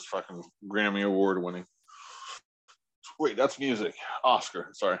 which was fucking Grammy Award winning. Wait, that's music. Oscar,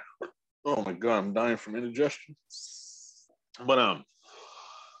 sorry. Oh my God, I'm dying from indigestion. But,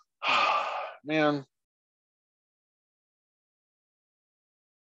 man.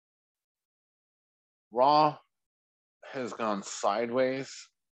 Raw has gone sideways,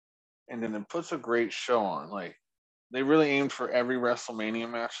 and then it puts a great show on. Like, they really aimed for every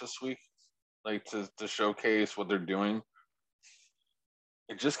WrestleMania match this week, like to showcase what they're doing.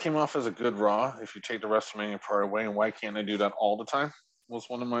 It just came off as a good Raw if you take the WrestleMania part away, and why can't they do that all the time? Was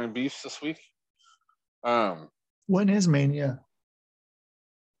one of my beefs this week. When is Mania?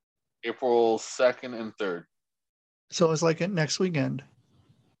 April 2nd and 3rd. So it's like next weekend.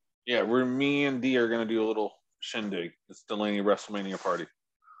 Yeah, me and D are going to do a little shindig. It's Delaney Wrestlemania party.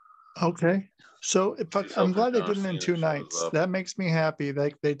 Okay. So I'm glad they did it in 2 shows nights. up. That makes me happy.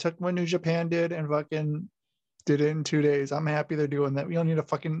 Like they took what New Japan did and fucking did it in 2 days. I'm happy they're doing that. We don't need a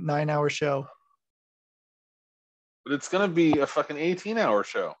fucking 9-hour show. But it's gonna be a fucking 18-hour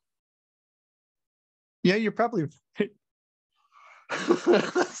show. Yeah, you're probably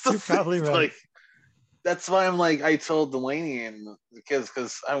You're probably right. Like, that's why I'm like, I told Delaney, and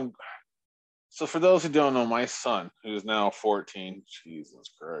because I'm. So for those who don't know, my son, who's now 14,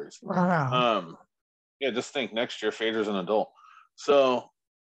 Jesus Christ. Wow. Yeah, just think next year Phaedra's an adult. So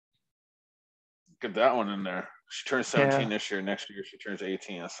get that one in there. She turns 17 this year. Next year she turns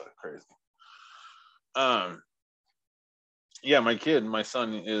 18. That's so crazy. Yeah, my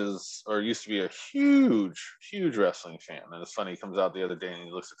son is, or used to be, a huge wrestling fan. And it's funny, he comes out the other day and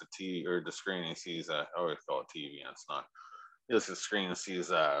he looks at the TV or the screen and he sees, I always call it TV, and it's not. He looks at the screen and sees,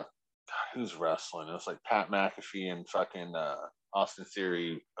 God, who's wrestling? It was like Pat McAfee and fucking Austin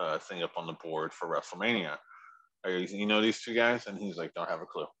Theory thing up on the board for WrestleMania. You know these two guys? And he's like, don't have a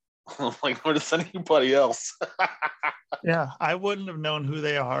clue. I'm like, nor does anybody else. Yeah, I wouldn't have known who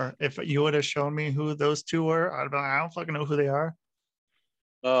they are if you would have shown me who those two were. I'd be like, I don't fucking know who they are.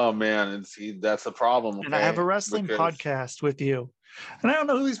 Oh man, that's a problem. Okay? And I have a wrestling podcast with you, and I don't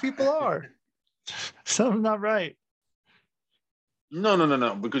know who these people are. Something's not right.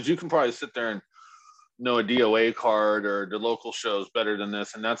 No. Because you can probably sit there and know a DOA card or the local shows better than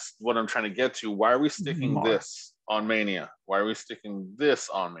this, and that's what I'm trying to get to. Why are we sticking this on Mania? Why are we sticking this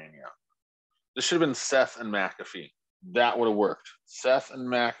on Mania? This should have been Seth and McAfee. That would have worked. Seth and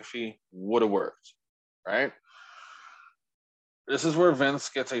McAfee would have worked, right? This is where Vince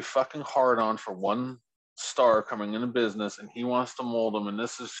gets a fucking hard on for one star coming into business, and he wants to mold him. And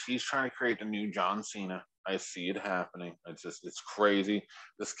he's trying to create the new John Cena. I see it happening. It's crazy.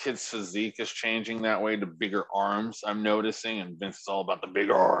 This kid's physique is changing that way to bigger arms. I'm noticing, and Vince is all about the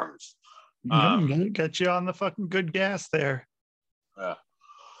bigger arms. Got you on the fucking good gas there. Yeah.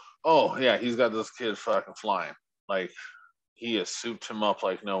 Oh yeah, he's got this kid fucking flying. Like, he has souped him up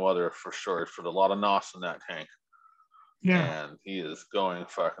like no other, for sure. For a lot of nos in that tank. Yeah. And he is going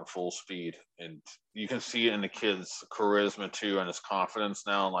fucking full speed. And you can see it in the kid's charisma too, and his confidence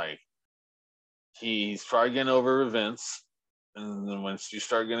now. Like, he's probably getting over Vince. And then once you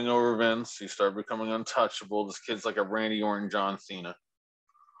start getting over Vince, you start becoming untouchable. This kid's like a Randy Orton, John Cena.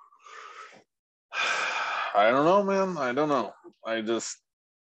 I don't know, man. I don't know.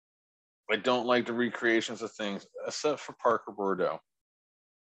 I don't like the recreations of things, except for Parker Bordeaux,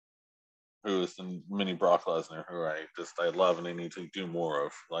 who is the mini Brock Lesnar, who I love and they need to do more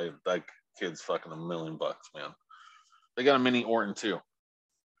of. Like, that kid's fucking $1 million, man. They got a mini Orton too.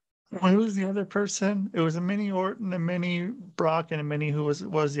 Who was the other person? It was a mini Orton, a mini Brock, and a mini who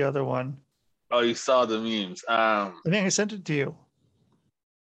was the other one? Oh, you saw the memes. I think I sent it to you.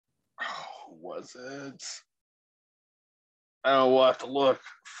 Who was it? We'll have to look.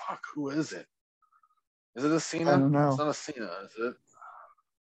 Fuck, who is it? Is it a Cena? I don't know. It's not a Cena, is it?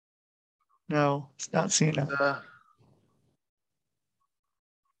 No, it's not Cena.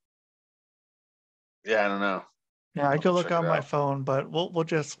 Yeah, I don't know. Yeah, I could look on my phone, but we'll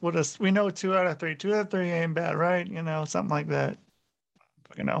just we know 2 out of 3. 2 out of 3 ain't bad, right? You know, something like that.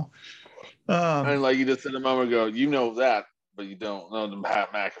 You know. And like you just said a moment ago, you know that, but you don't know the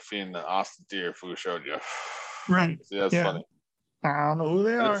Pat McAfee and the Austin Theory who showed you. Right. See, that's funny. I don't know who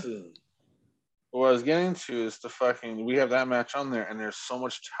they are. What I was getting to is we have that match on there, and there's so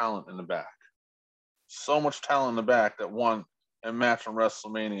much talent in the back. So much talent in the back that won a match on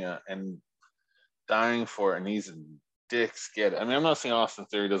WrestleMania and dying for it, and these dicks get it. I mean, I'm not saying Austin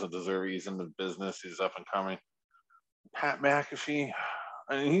Theory doesn't deserve it. He's in the business. He's up and coming. Pat McAfee,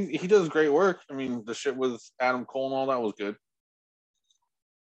 I mean, he does great work. I mean, the shit with Adam Cole and all that was good.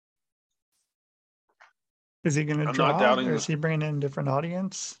 Is he going to draw, or is he bringing in a different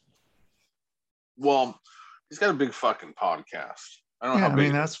audience? Well, he's got a big fucking podcast. I don't know how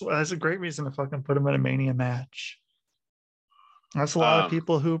big. That's a great reason to fucking put him in a Mania match. That's a lot of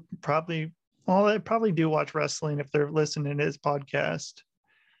people who they probably do watch wrestling if they're listening to his podcast.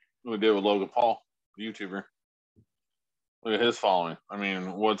 We did with Logan Paul, YouTuber. Look at his following. I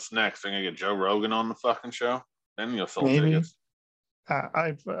mean, what's next? They're gonna get Joe Rogan on the fucking show. Then you'll sell tickets.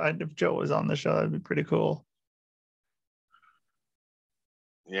 If Joe was on the show, that'd be pretty cool.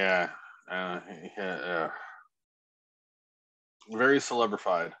 Yeah. Very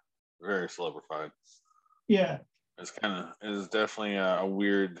celebrified. Very celebrified. Yeah. It's definitely a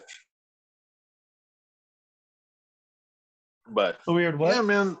weird. But a weird what? Yeah,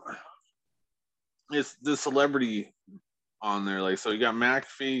 man. It's the celebrity on there. Like, so you got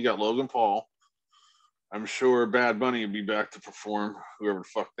McAfee, you got Logan Paul. I'm sure Bad Bunny will be back to perform, whoever the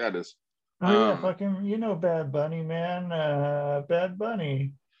fuck that is. Oh yeah, fucking, Bad Bunny, man. Bad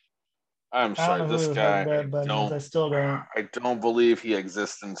Bunny. I'm I don't sorry, know this who the guy, fuck Bad Bunny is. I still don't. I don't believe he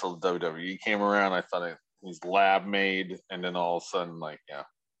existed until the WWE came around. I thought he's lab made, and then all of a sudden, like, yeah,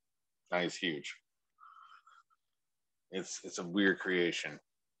 now he's huge. It's a weird creation.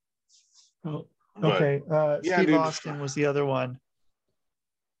 Oh, okay. But, yeah, Steve dude. Austin was the other one.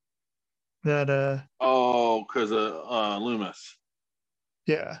 That because of Loomis.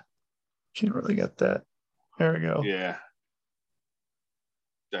 yeah. Can't really get that. There we go. Yeah.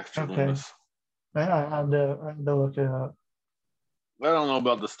 Dexter Okay. Loomis. I had to look it up. I don't know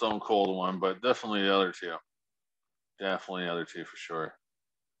about the Stone Cold one, but definitely the other two. Definitely the other two for sure.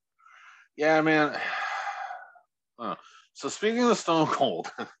 Yeah, man. So speaking of Stone Cold,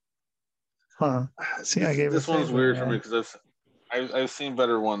 Huh. See, I gave this it one's weird for me man. because I've seen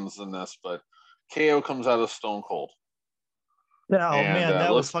better ones than this, but KO comes out of Stone Cold. Yeah, oh And, man,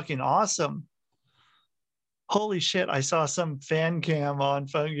 that was fucking awesome. Holy shit, I saw some fan cam on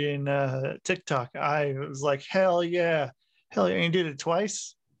fucking TikTok. I was like, hell yeah. Hell yeah. And you did it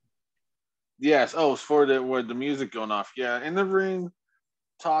twice? Yes. Oh, it's for with the music going off. Yeah, in the ring,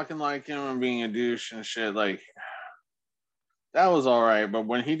 talking like him and being a douche and shit. Like, that was all right. But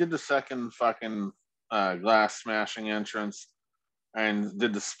when he did the second fucking glass smashing entrance and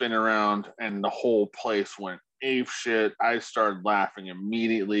did the spin around and the whole place went ape shit, I started laughing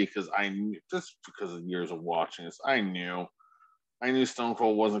immediately because I knew, just because of years of watching this, I knew Stone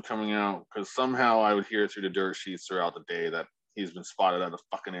Cold wasn't coming out because somehow I would hear through the dirt sheets throughout the day that he's been spotted at a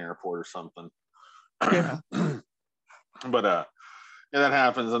fucking airport or something. Yeah. But yeah, that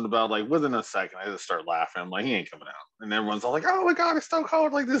happens in about like within a second. I just start laughing. I'm like, he ain't coming out, and everyone's all like, "Oh my god, it's Stone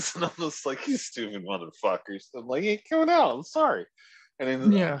Cold like this," and I'm just like, "You stupid motherfuckers!" I'm like, "He ain't coming out. I'm sorry."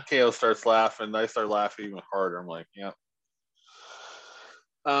 And then KO starts laughing. I start laughing even harder. I'm like, "Yeah."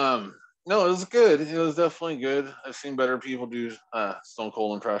 No, it was good. It was definitely good. I've seen better people do Stone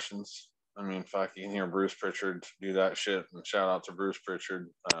Cold impressions. I mean, fuck, you can hear Bruce Pritchard do that shit. And shout out to Bruce Pritchard.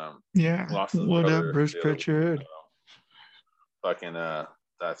 Yeah. Lost his What brother up, Bruce Pritchard? Fucking that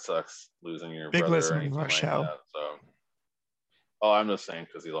sucks, losing your Big brother or listener anything of our like show. that. So, I'm just saying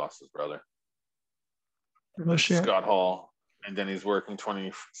because he lost his brother. Oh, shit. Scott Hall, and then he's working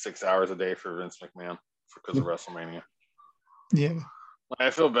 26 hours a day for Vince McMahon because of WrestleMania. Yeah.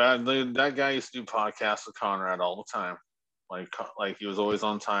 I feel bad. That guy used to do podcasts with Conrad all the time. Like he was always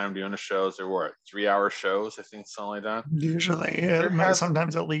on time doing the shows. There were 3-hour shows, I think, something like that. Usually,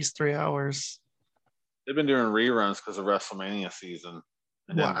 sometimes at least 3 hours. They've been doing reruns because of WrestleMania season,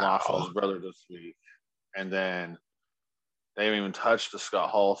 and then lost his brother this week, and then they haven't even touched the Scott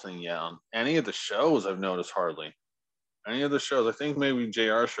Hall thing yet on any of the shows. I've noticed hardly any of the shows. I think maybe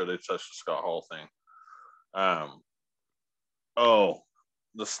JR show they touched the Scott Hall thing.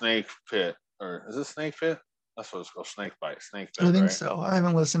 The Snake Pit, or is it Snake Pit? That's what it's called. Snake Bite. Snake Pit. I think right? so. I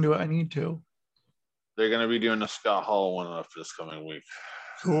haven't listened to it. I need to. They're going to be doing the Scott Hall one up this coming week.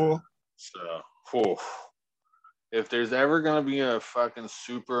 Cool. So, if there's ever going to be a fucking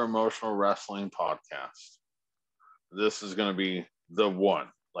super emotional wrestling podcast, this is going to be the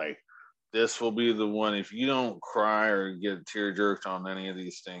one. Like, this will be the one. If you don't cry or get tear jerked on any of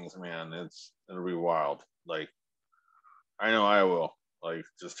these things, man, it'll be wild. Like, I know I will. Like,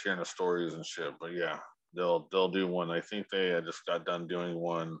 just hearing the stories and shit. But yeah, they'll do one. I think they just got done doing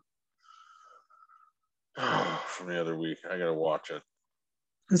one from the other week. I gotta watch it.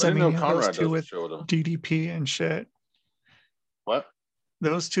 Because I mean, those two with show them. DDP and shit. What?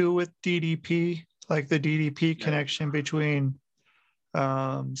 Those two with DDP, like the DDP connection between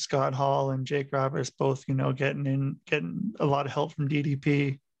Scott Hall and Jake Roberts, both getting a lot of help from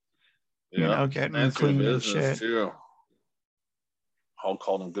DDP. Yeah, getting clean and shit too. Hall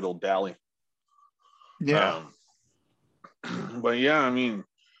called him good old Dally. Yeah. But yeah, I mean,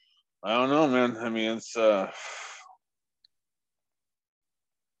 I don't know, man. I mean, it's gonna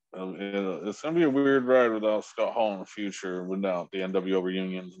be a weird ride without Scott Hall in the future, without the NWO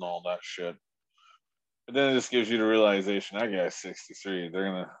reunions and all that shit. But then it just gives you the realization that guy's 63.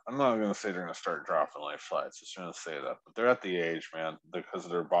 I'm not gonna say they're gonna start dropping like flies. Just gonna say that, but they're at the age, man, because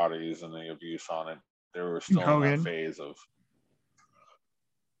of their bodies and the abuse on it. They were still in that phase of,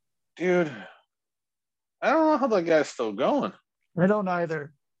 dude. I don't know how that guy's still going. I don't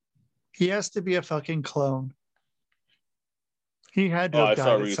either. He has to be a fucking clone. He had to have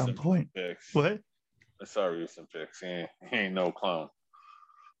died at some point. Pics. What? I saw recent pics. He ain't no clone.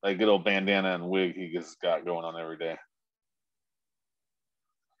 Like good old bandana and wig he just got going on every day.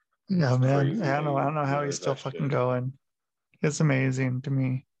 Yeah, man. Crazy. I don't know how he's still fucking going. It's amazing to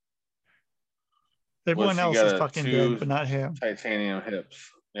me. Everyone She else is got fucking two good, but not him. titanium hips.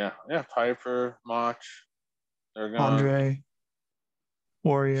 Yeah. Piper, Mach. They're gone. Andre,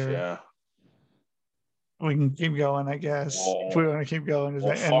 Warrior. Yeah. We can keep going, I guess. Whoa. If we want to keep going.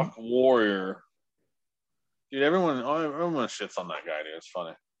 Well, fuck Warrior. Dude, everyone shits on that guy, dude. It's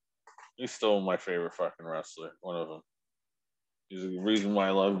funny. He's still my favorite fucking wrestler. One of them. He's the reason why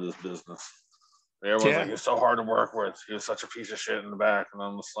I love this business. Everyone's like, he's so hard to work with. He was such a piece of shit in the back. And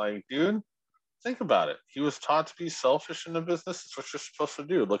I'm just like, dude, think about it. He was taught to be selfish in the business. It's what you're supposed to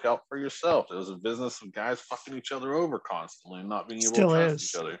do. Look out for yourself. It was a business of guys fucking each other over constantly and not being able to trust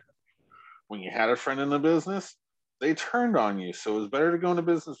each other. When you had a friend in the business, they turned on you. So it was better to go into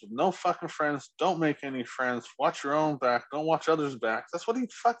business with no fucking friends. Don't make any friends. Watch your own back. Don't watch others' back. That's what he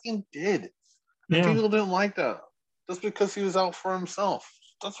fucking did. And people didn't like that. Just because he was out for himself.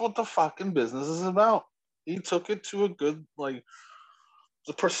 That's what the fucking business is about. He took it to a good, like,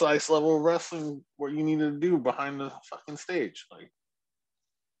 the precise level of wrestling what you needed to do behind the fucking stage. Like,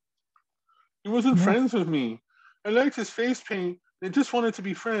 he wasn't friends with me. I liked his face paint. They just wanted to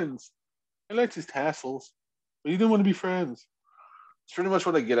be friends. I liked his tassels, but he didn't want to be friends. It's pretty much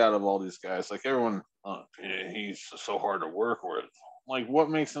what I get out of all these guys. Like, everyone, he's so hard to work with. Like, what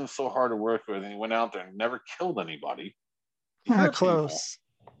makes him so hard to work with? And he went out there and never killed anybody. Not close.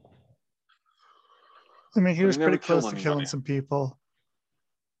 I mean, he was pretty close to killing some people.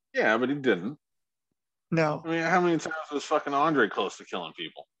 Yeah, but he didn't. No. I mean, how many times was fucking Andre close to killing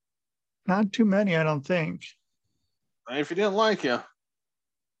people? Not too many, I don't think. If he didn't like you.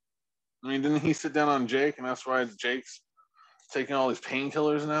 I mean, didn't he sit down on Jake, and that's why Jake's taking all these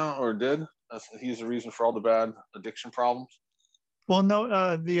painkillers now, or did? He's the reason for all the bad addiction problems? Well,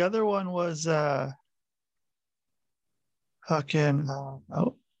 no, the other one was fucking,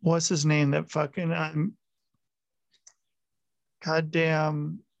 what's his name? That fucking,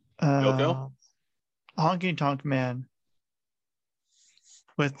 goddamn, Yoko? Honky Tonk Man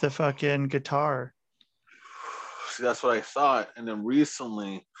with the fucking guitar. See, that's what I thought. And then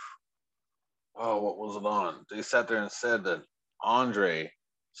recently, what was it on? They sat there and said that Andre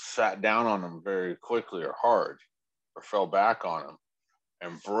sat down on him very quickly or hard, or fell back on him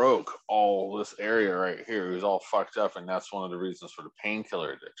and broke all this area right here. He was all fucked up, and that's one of the reasons for the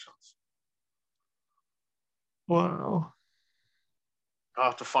painkiller addictions. Wow. I'll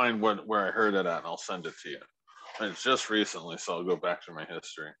have to find where I heard it at, and I'll send it to you. And it's just recently, so I'll go back to my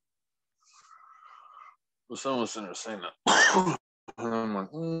history. But someone was saying that. And I'm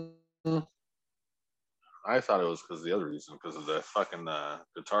like, I thought it was because of the other reason, because of the fucking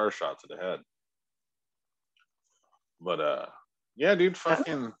guitar shot to the head. But, yeah, dude,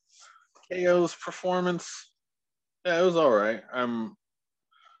 fucking KO's performance, yeah, it was all right. I'm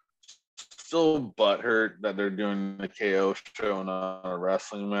still butthurt that they're doing the KO show and not a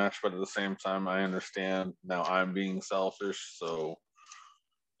wrestling match, but at the same time, I understand now I'm being selfish. So,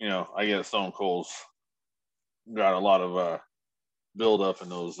 I get Stone Cold's got a lot of build up in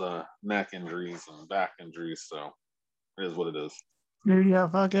those neck injuries and back injuries, so it is what it is. Yeah,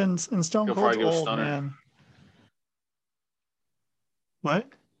 fucking, and Stone Cold's old, man. What?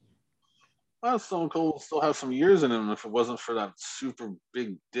 Well, Stone Cold will still have some years in him if it wasn't for that super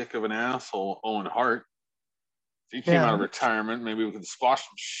big dick of an asshole, Owen Hart. If he came out of retirement, maybe we could squash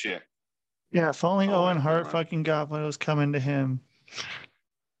some shit. Yeah, if only Owen Hart fucking got what was coming to him.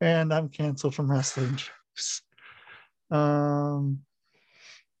 And I'm canceled from wrestling.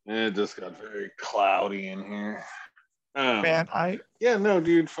 It just got very cloudy in here. Man,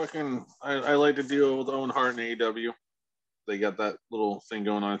 dude, fucking, I like to deal with Owen Hart and AEW. They got that little thing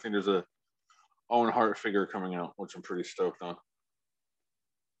going on. I think there's a Owen Hart figure coming out, which I'm pretty stoked on.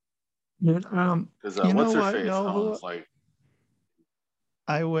 Because what's her face? Owen's like,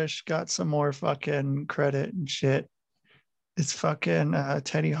 I wish got some more fucking credit and shit. It's fucking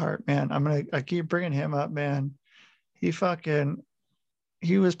Teddy Hart, man. I keep bringing him up, man. He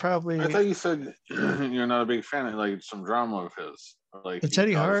was probably. I thought you said you're not a big fan of like some drama of his. Like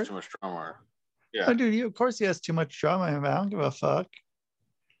Teddy Hart, too much drama. Yeah, oh, dude. Of course he has too much drama, but I don't give a fuck.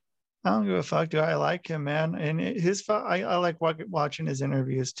 I don't give a fuck. Do I like him, man? And I like watching his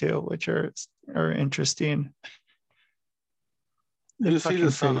interviews too, which are interesting. Who's he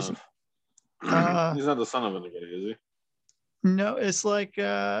the son of? He's not the son of anybody, is he? No, it's like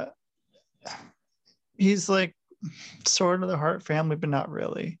he's like sort of the Hart family, but not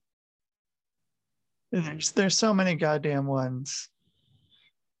really. There's so many goddamn ones.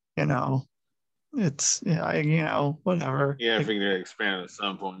 It's whatever. Yeah, I figured they'd expand at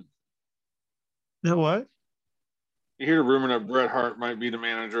some point. The what? You hear the rumor that Bret Hart might be the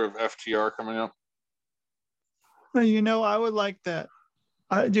manager of FTR coming up? Well, I would like that.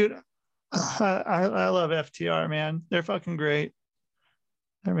 Dude, I love FTR, man. They're fucking great.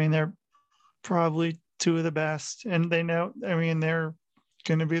 I mean, they're probably two of the best, and they know. I mean, they're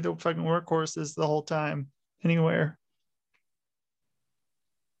going to be the fucking workhorses the whole time, anywhere.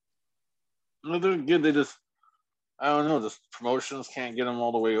 No, they're good. They just, I don't know. Just promotions can't get them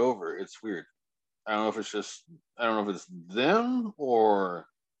all the way over. It's weird. I don't know if it's just, I don't know if it's them or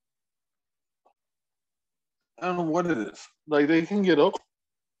I don't know what it is. Like they can get up.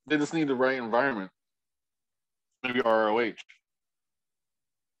 They just need the right environment. Maybe ROH.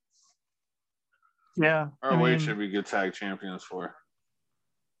 Yeah, ROH should be good tag champions for.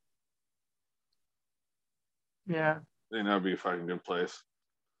 Yeah, I think that would be a fucking good place.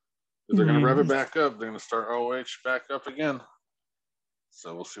 If they're gonna rev it back up, they're gonna start ROH back up again.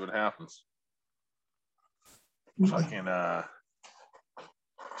 So we'll see what happens. Fucking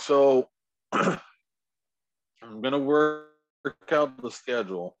so I'm gonna work out the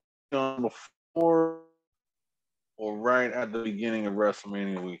schedule before or right at the beginning of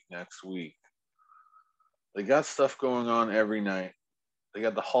WrestleMania week next week. They got stuff going on every night. They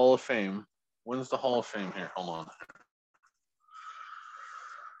got the Hall of Fame. When's the Hall of Fame here? Hold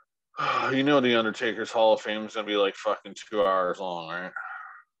on. You know the Undertaker's Hall of Fame is gonna be like fucking 2 hours long, right?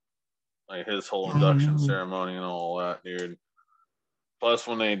 Like his whole induction ceremony and all that, dude. Plus,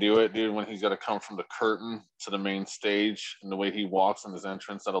 when they do it, dude, when he's got to come from the curtain to the main stage and the way he walks in his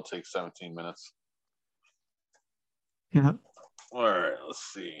entrance, that'll take 17 minutes. Yeah. All right, let's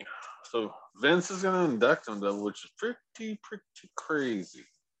see. So Vince is going to induct him, though, which is pretty crazy.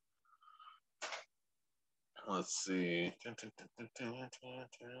 Let's see.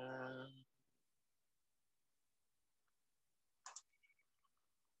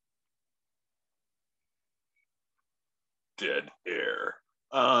 Dead air.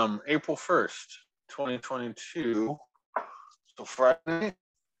 April 1st, 2022. So Friday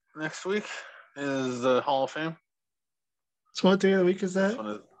next week is the Hall of Fame. So what day of the week is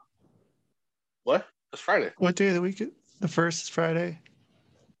that? What? It's Friday. What day of the week? The first is Friday.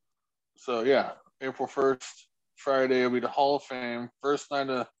 So yeah, April 1st, Friday will be the Hall of Fame. First night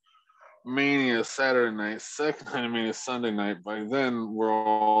of Mania Saturday night. Second night of Mania Sunday night. By then we're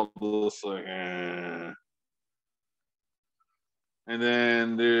all just like, eh. And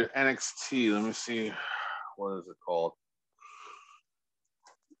then the NXT. Let me see. What is it called?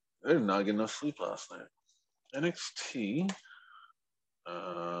 I did not get enough sleep last night. NXT.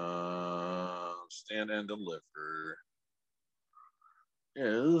 Stand and Deliver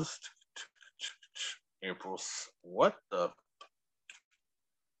is April. What the?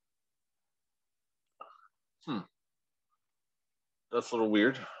 That's a little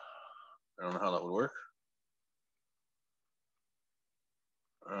weird. I don't know how that would work.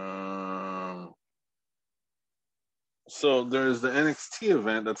 So there's the NXT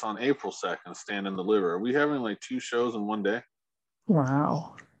event that's on April 2nd, Stand and Deliver. Are we having like 2 shows in one day?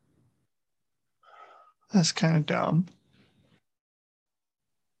 Wow. That's kind of dumb.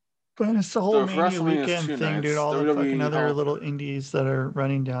 But it's the whole Mania weekend thing, nights, dude. All WWE the fucking other little indies that are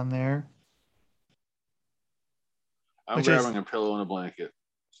running down there. I'm grabbing a pillow and a blanket,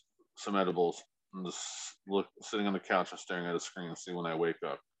 some edibles, and just sitting on the couch and staring at a screen and see when I wake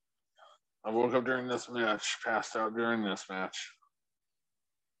up. I woke up during this match, passed out during this match.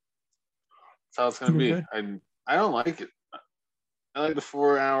 That's how it's going to be. Good. I don't like it. I like the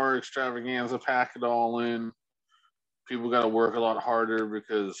 4-hour extravaganza, pack it all in. People got to work a lot harder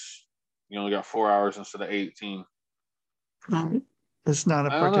because you only got 4 hours instead of 18. It's not a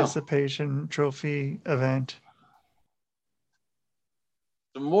participation trophy event.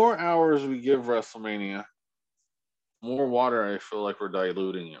 The more hours we give WrestleMania, more water I feel like we're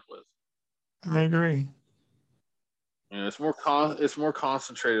diluting it with. I agree. You know, it's more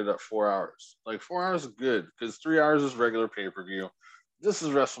concentrated at 4 hours. Like 4 hours is good because 3 hours is regular pay-per-view. This is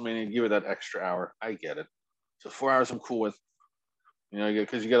WrestleMania. Give it that extra hour. I get it. So 4 hours I'm cool with. You know,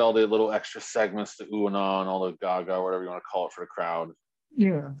 because you get all the little extra segments, the ooh and ah, and all the gaga, whatever you want to call it for the crowd.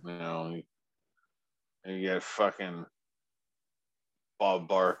 Yeah. You know, and you get fucking Bob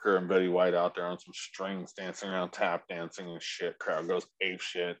Barker and Betty White out there on some strings dancing around, tap dancing and shit. Crowd goes ape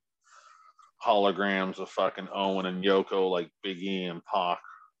shit. Holograms of fucking Owen and Yoko, like Big E and Pac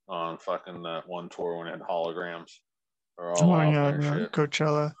on fucking that one tour when it had holograms. They're all out there and shit.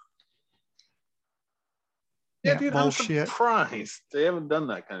 Coachella. Yeah, dude, bullshit. I'm surprised they haven't done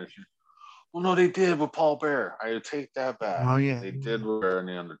that kind of shit. Well, no, they did with Paul Bear. I take that back. Oh yeah, they did with Bear and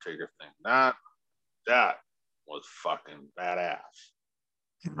the Undertaker thing. That was fucking badass.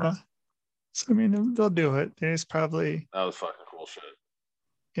 Yeah. So I mean, they'll do it. There's probably that was fucking cool shit.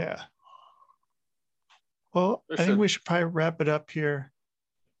 Yeah. Well, I think we should probably wrap it up here.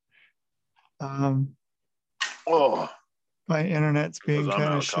 Oh, My internet's being because I'm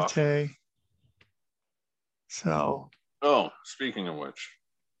kind out of of coffee. shitty. So. Oh, speaking of which,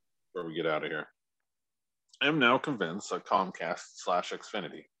 before we get out of here, I am now convinced that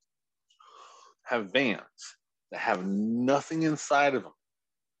Comcast/Xfinity have vans that have nothing inside of them.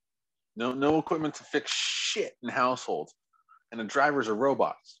 No equipment to fix shit in households. And the drivers are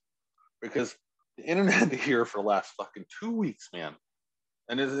robots. Because the internet here for the last fucking 2 weeks, man.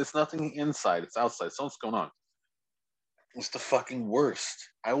 And it's nothing inside, it's outside. Something's going on. It's the fucking worst.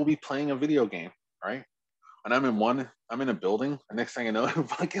 I will be playing a video game, right? And I'm in a building. The next thing I know, it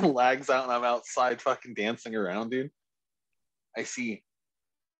fucking lags out and I'm outside fucking dancing around, dude. I see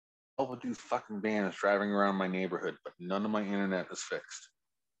all of these fucking vans driving around my neighborhood, but none of my internet is fixed.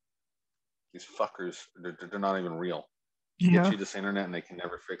 These fuckers, they're not even real. Yeah. Get you this internet and they can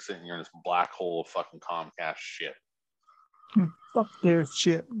never fix it, and you're in this black hole of fucking Comcast shit. Fuck their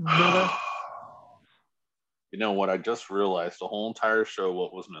shit, brother. You know what? I just realized the whole entire show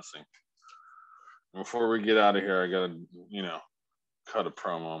what was missing. And before we get out of here, I gotta, cut a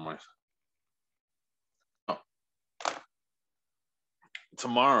promo on myself. Oh.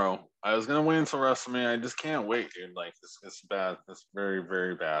 Tomorrow, I was gonna wait until WrestleMania. I just can't wait, dude. Like it's bad. It's very,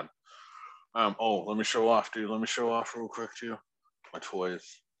 very bad. Let me show off, dude. Let me show off real quick too. My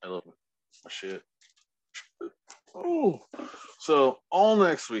toys. I love it. My shit. Oh, so all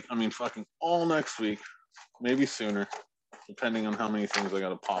next week. Fucking all next week. Maybe sooner, depending on how many things I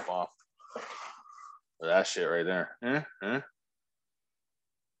gotta pop off. But that shit right there.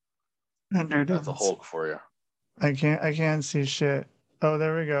 That's a Hulk for you. I can't see shit. Oh,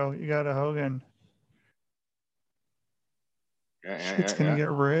 there we go. You got a Hogan. Shit's gonna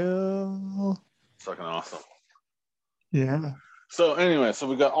get real. It's fucking awesome. Yeah. So anyway,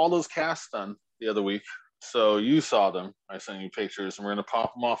 we got all those casts done the other week. So you saw them. I sent you pictures, and we're gonna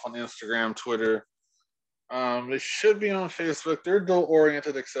pop them off on Instagram, Twitter. They should be on Facebook. They're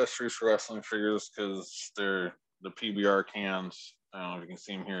dual-oriented accessories for wrestling figures because they're the PBR cans. I don't know if you can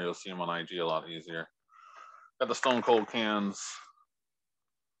see them here. You'll see them on IG a lot easier. Got the Stone Cold cans,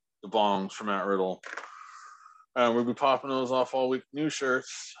 the bongs from Matt Riddle. We'll be popping those off all week. New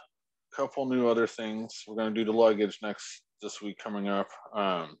shirts, a couple new other things. We're going to do the luggage this week coming up.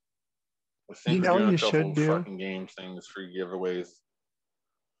 I think we're doing a couple fucking game things, free giveaways.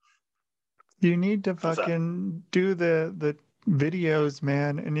 You need to fucking do the videos,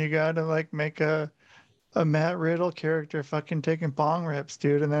 man, and you gotta like make a Matt Riddle character fucking taking bong rips,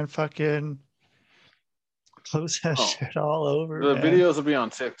 dude, and then fucking post that shit all over. The man. videos will be on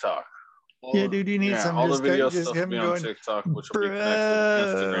TikTok. Yeah, dude, you need some. All the video just stuff will be on TikTok, which will be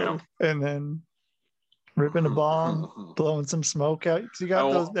connected to Instagram. And then ripping a bong, blowing some smoke out. Because you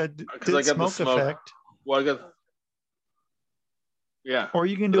got that smoke effect. Well, I got. Yeah. Or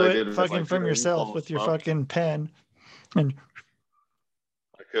you can do it fucking from yourself with your fucking pen. And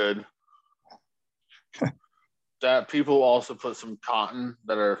I could. That people also put some cotton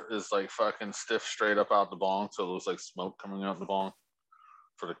that is like fucking stiff straight up out the bong, so it looks like smoke coming out the bong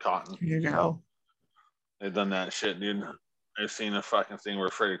for the cotton. Here you go. They've done that shit, dude. I've seen a fucking thing where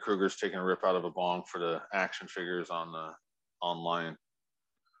Freddy Krueger's taking a rip out of a bong for the action figures on the online.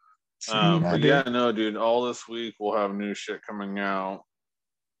 Yeah, no, dude. All this week we'll have new shit coming out.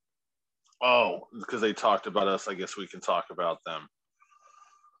 Oh, because they talked about us, I guess we can talk about them.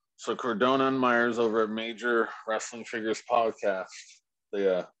 So Cardona and Myers over at Major Wrestling Figures Podcast,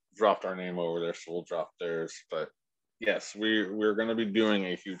 they dropped our name over there, so we'll drop theirs. But yes, we're going to be doing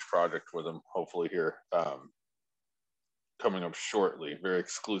a huge project with them, hopefully here, coming up shortly. Very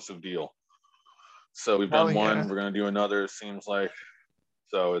exclusive deal. So we've done one. We're going to do another, it seems like.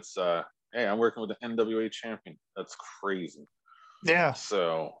 So it's, hey, I'm working with the NWA champion. That's crazy. Yeah.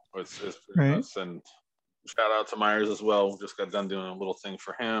 So it's right. nuts. And shout out to Myers as well. Just got done doing a little thing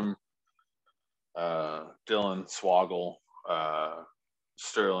for him. Dylan, Swoggle,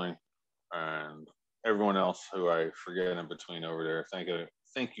 Sterling, and everyone else who I forget in between over there. Thank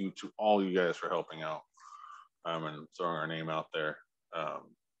you to all you guys for helping out and throwing our name out there.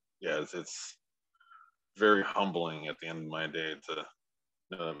 It's very humbling at the end of my day to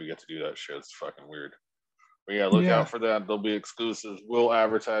know that we get to do that shit. It's fucking weird. But yeah, look out for that. There'll be exclusives. We'll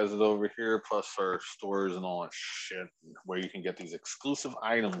advertise it over here, plus our stores and all that shit, where you can get these exclusive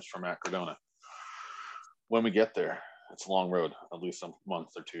items from Matt Cardona. When we get there, it's a long road, at least a month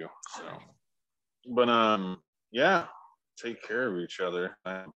or two. So, but yeah, take care of each other.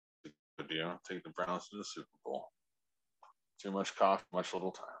 Take the Browns to the Super Bowl. Too much coffee, much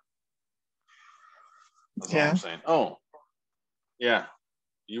little time. That's all I'm saying. Oh, yeah.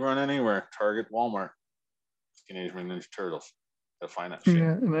 You run anywhere, Target, Walmart. Teenage Mutant Ninja Turtles. to find that shit.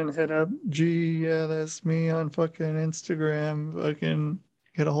 Yeah, and then hit up that's me on fucking Instagram. Fucking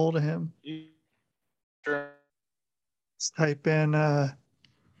get a hold of him. Sure. Just type in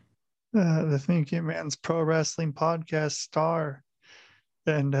the Thinking Man's Pro Wrestling Podcast star,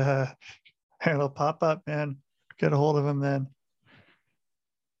 and it'll pop up, man. Get a hold of him then.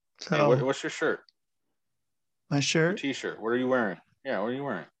 So, Hey, what's your shirt? My shirt? Your t-shirt. What are you wearing? Yeah, what are you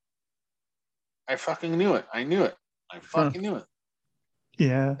wearing? I fucking knew it. I knew it. I fucking knew it.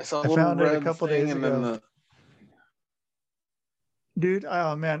 Yeah, I saw I found it a red couple thing days and ago. then Dude,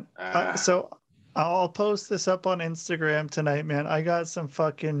 oh man. So I'll post this up on Instagram tonight, man. I got some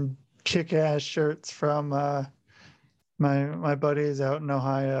fucking kick-ass shirts from my buddies out in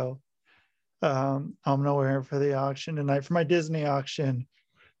Ohio. I'm gonna wear them for the auction tonight, for my Disney auction.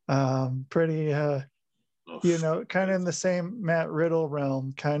 Pretty kind of in the same Matt Riddle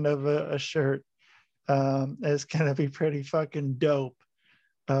realm, kind of a shirt. It's gonna be pretty fucking dope.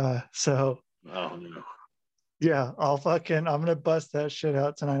 So oh no. yeah, I'm gonna bust that shit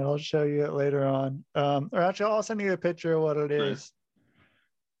out tonight. I'll show you it later on. Or actually I'll send you a picture of what it is.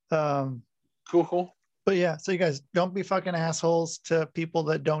 Cool. But yeah, so you guys don't be fucking assholes to people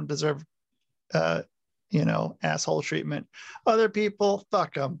that don't deserve asshole treatment. Other people,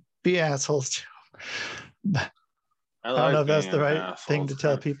 fuck them. Be assholes too. I don't know if that's the right thing to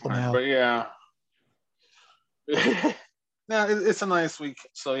tell people now. But yeah. No, it's a nice week.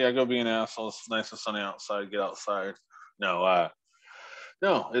 So yeah, go be an asshole. It's nice and sunny outside. Get outside. No,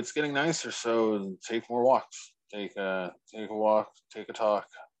 it's getting nicer. So take more walks. Take a walk. Take a talk.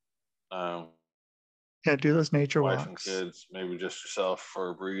 Yeah, do those nature wife walks. And kids, maybe just yourself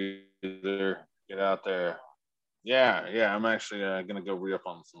for a breather. Get out there. Yeah. I'm actually gonna go re-up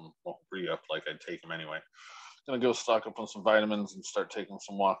on some. Well, re-up like I'd take them anyway. Gonna go stock up on some vitamins and start taking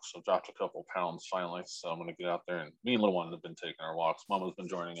some walks. I've dropped a couple pounds finally, so I'm gonna get out there. And me and little one have been taking our walks. Mama's been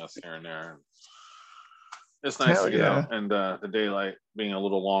joining us here and there. And it's nice to get out, and the daylight being a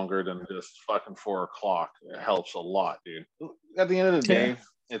little longer than just fucking 4 o'clock. It helps a lot, dude. At the end of the day,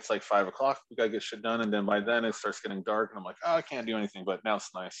 it's like 5 o'clock. We gotta get shit done, and then by then it starts getting dark, and I'm like, oh, I can't do anything. But now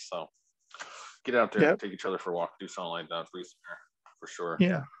it's nice, so get out there, take each other for a walk, do something like that for sure.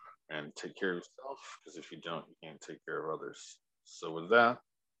 Yeah. And take care of yourself, because if you don't, you can't take care of others. So with that,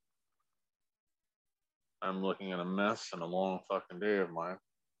 I'm looking at a mess and a long fucking day of mine.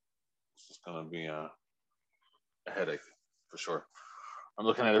 This is gonna be a headache for sure. I'm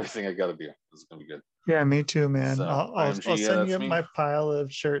looking at everything I gotta do. This is gonna be good. Yeah, me too, man. So, I'll send you my pile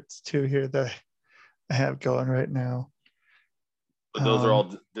of shirts too here that I have going right now. But those are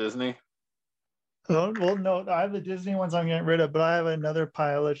all Disney? Well, no, I have the Disney ones I'm getting rid of, but I have another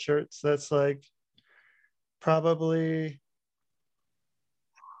pile of shirts that's like probably,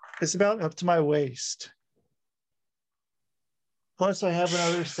 it's about up to my waist. Plus I have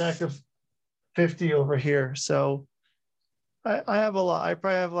another stack of 50 over here. So I have a lot. I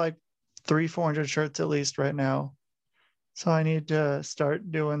probably have like 300-400 shirts at least right now. So I need to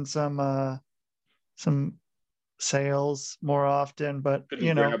start doing some sales more often, but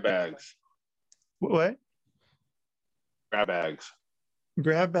grab bags. What? Grab bags.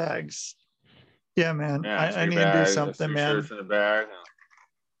 Yeah, man. Yeah, I need to do something, man. Shirts in a bag.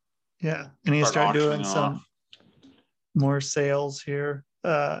 Yeah, I need to start doing some more sales here.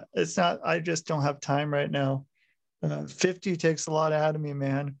 It's not, I just don't have time right now. 50 takes a lot out of me,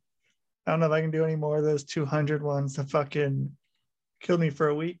 man. I don't know if I can do any more of those 200 ones that fucking killed me for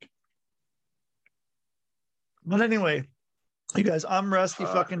a week. But anyway, you guys, I'm Rusty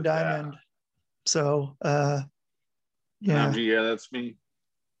fucking Diamond. So, yeah. Yeah, that's me.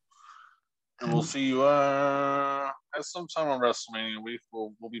 And we'll see you at some time on Wrestlemania week.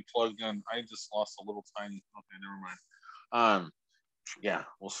 We'll be plugged in. I just lost a little tiny. Okay, never mind. Yeah,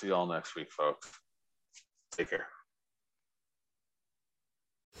 we'll see you all next week, folks. Take care.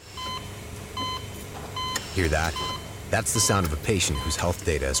 Hear that? That's the sound of a patient whose health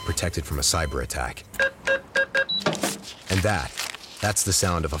data is protected from a cyber attack. And that's the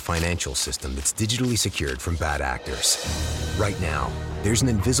sound of a financial system that's digitally secured from bad actors. Right now, there's an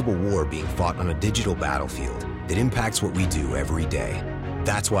invisible war being fought on a digital battlefield that impacts what we do every day.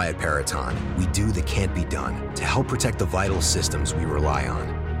 That's why at Peraton, we do the can't be done to help protect the vital systems we rely on.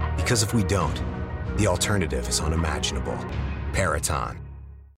 Because if we don't, the alternative is unimaginable. Peraton.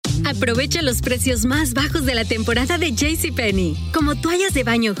 Aprovecha los precios más bajos de la temporada de JCPenney, como toallas de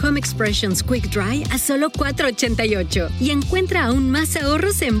baño Home Expressions Quick Dry a solo $4.88. Y encuentra aún más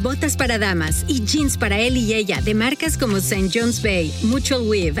ahorros en botas para damas y jeans para él y ella de marcas como St. John's Bay, Mutual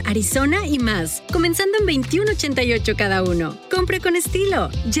Weave, Arizona y más, comenzando en $21.88 cada uno. Compre con estilo.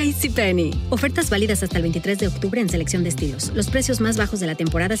 JCPenney. Ofertas válidas hasta el 23 de octubre en selección de estilos. Los precios más bajos de la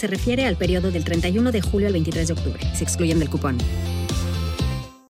temporada se refiere al periodo del 31 de julio al 23 de octubre. Se excluyen del cupón.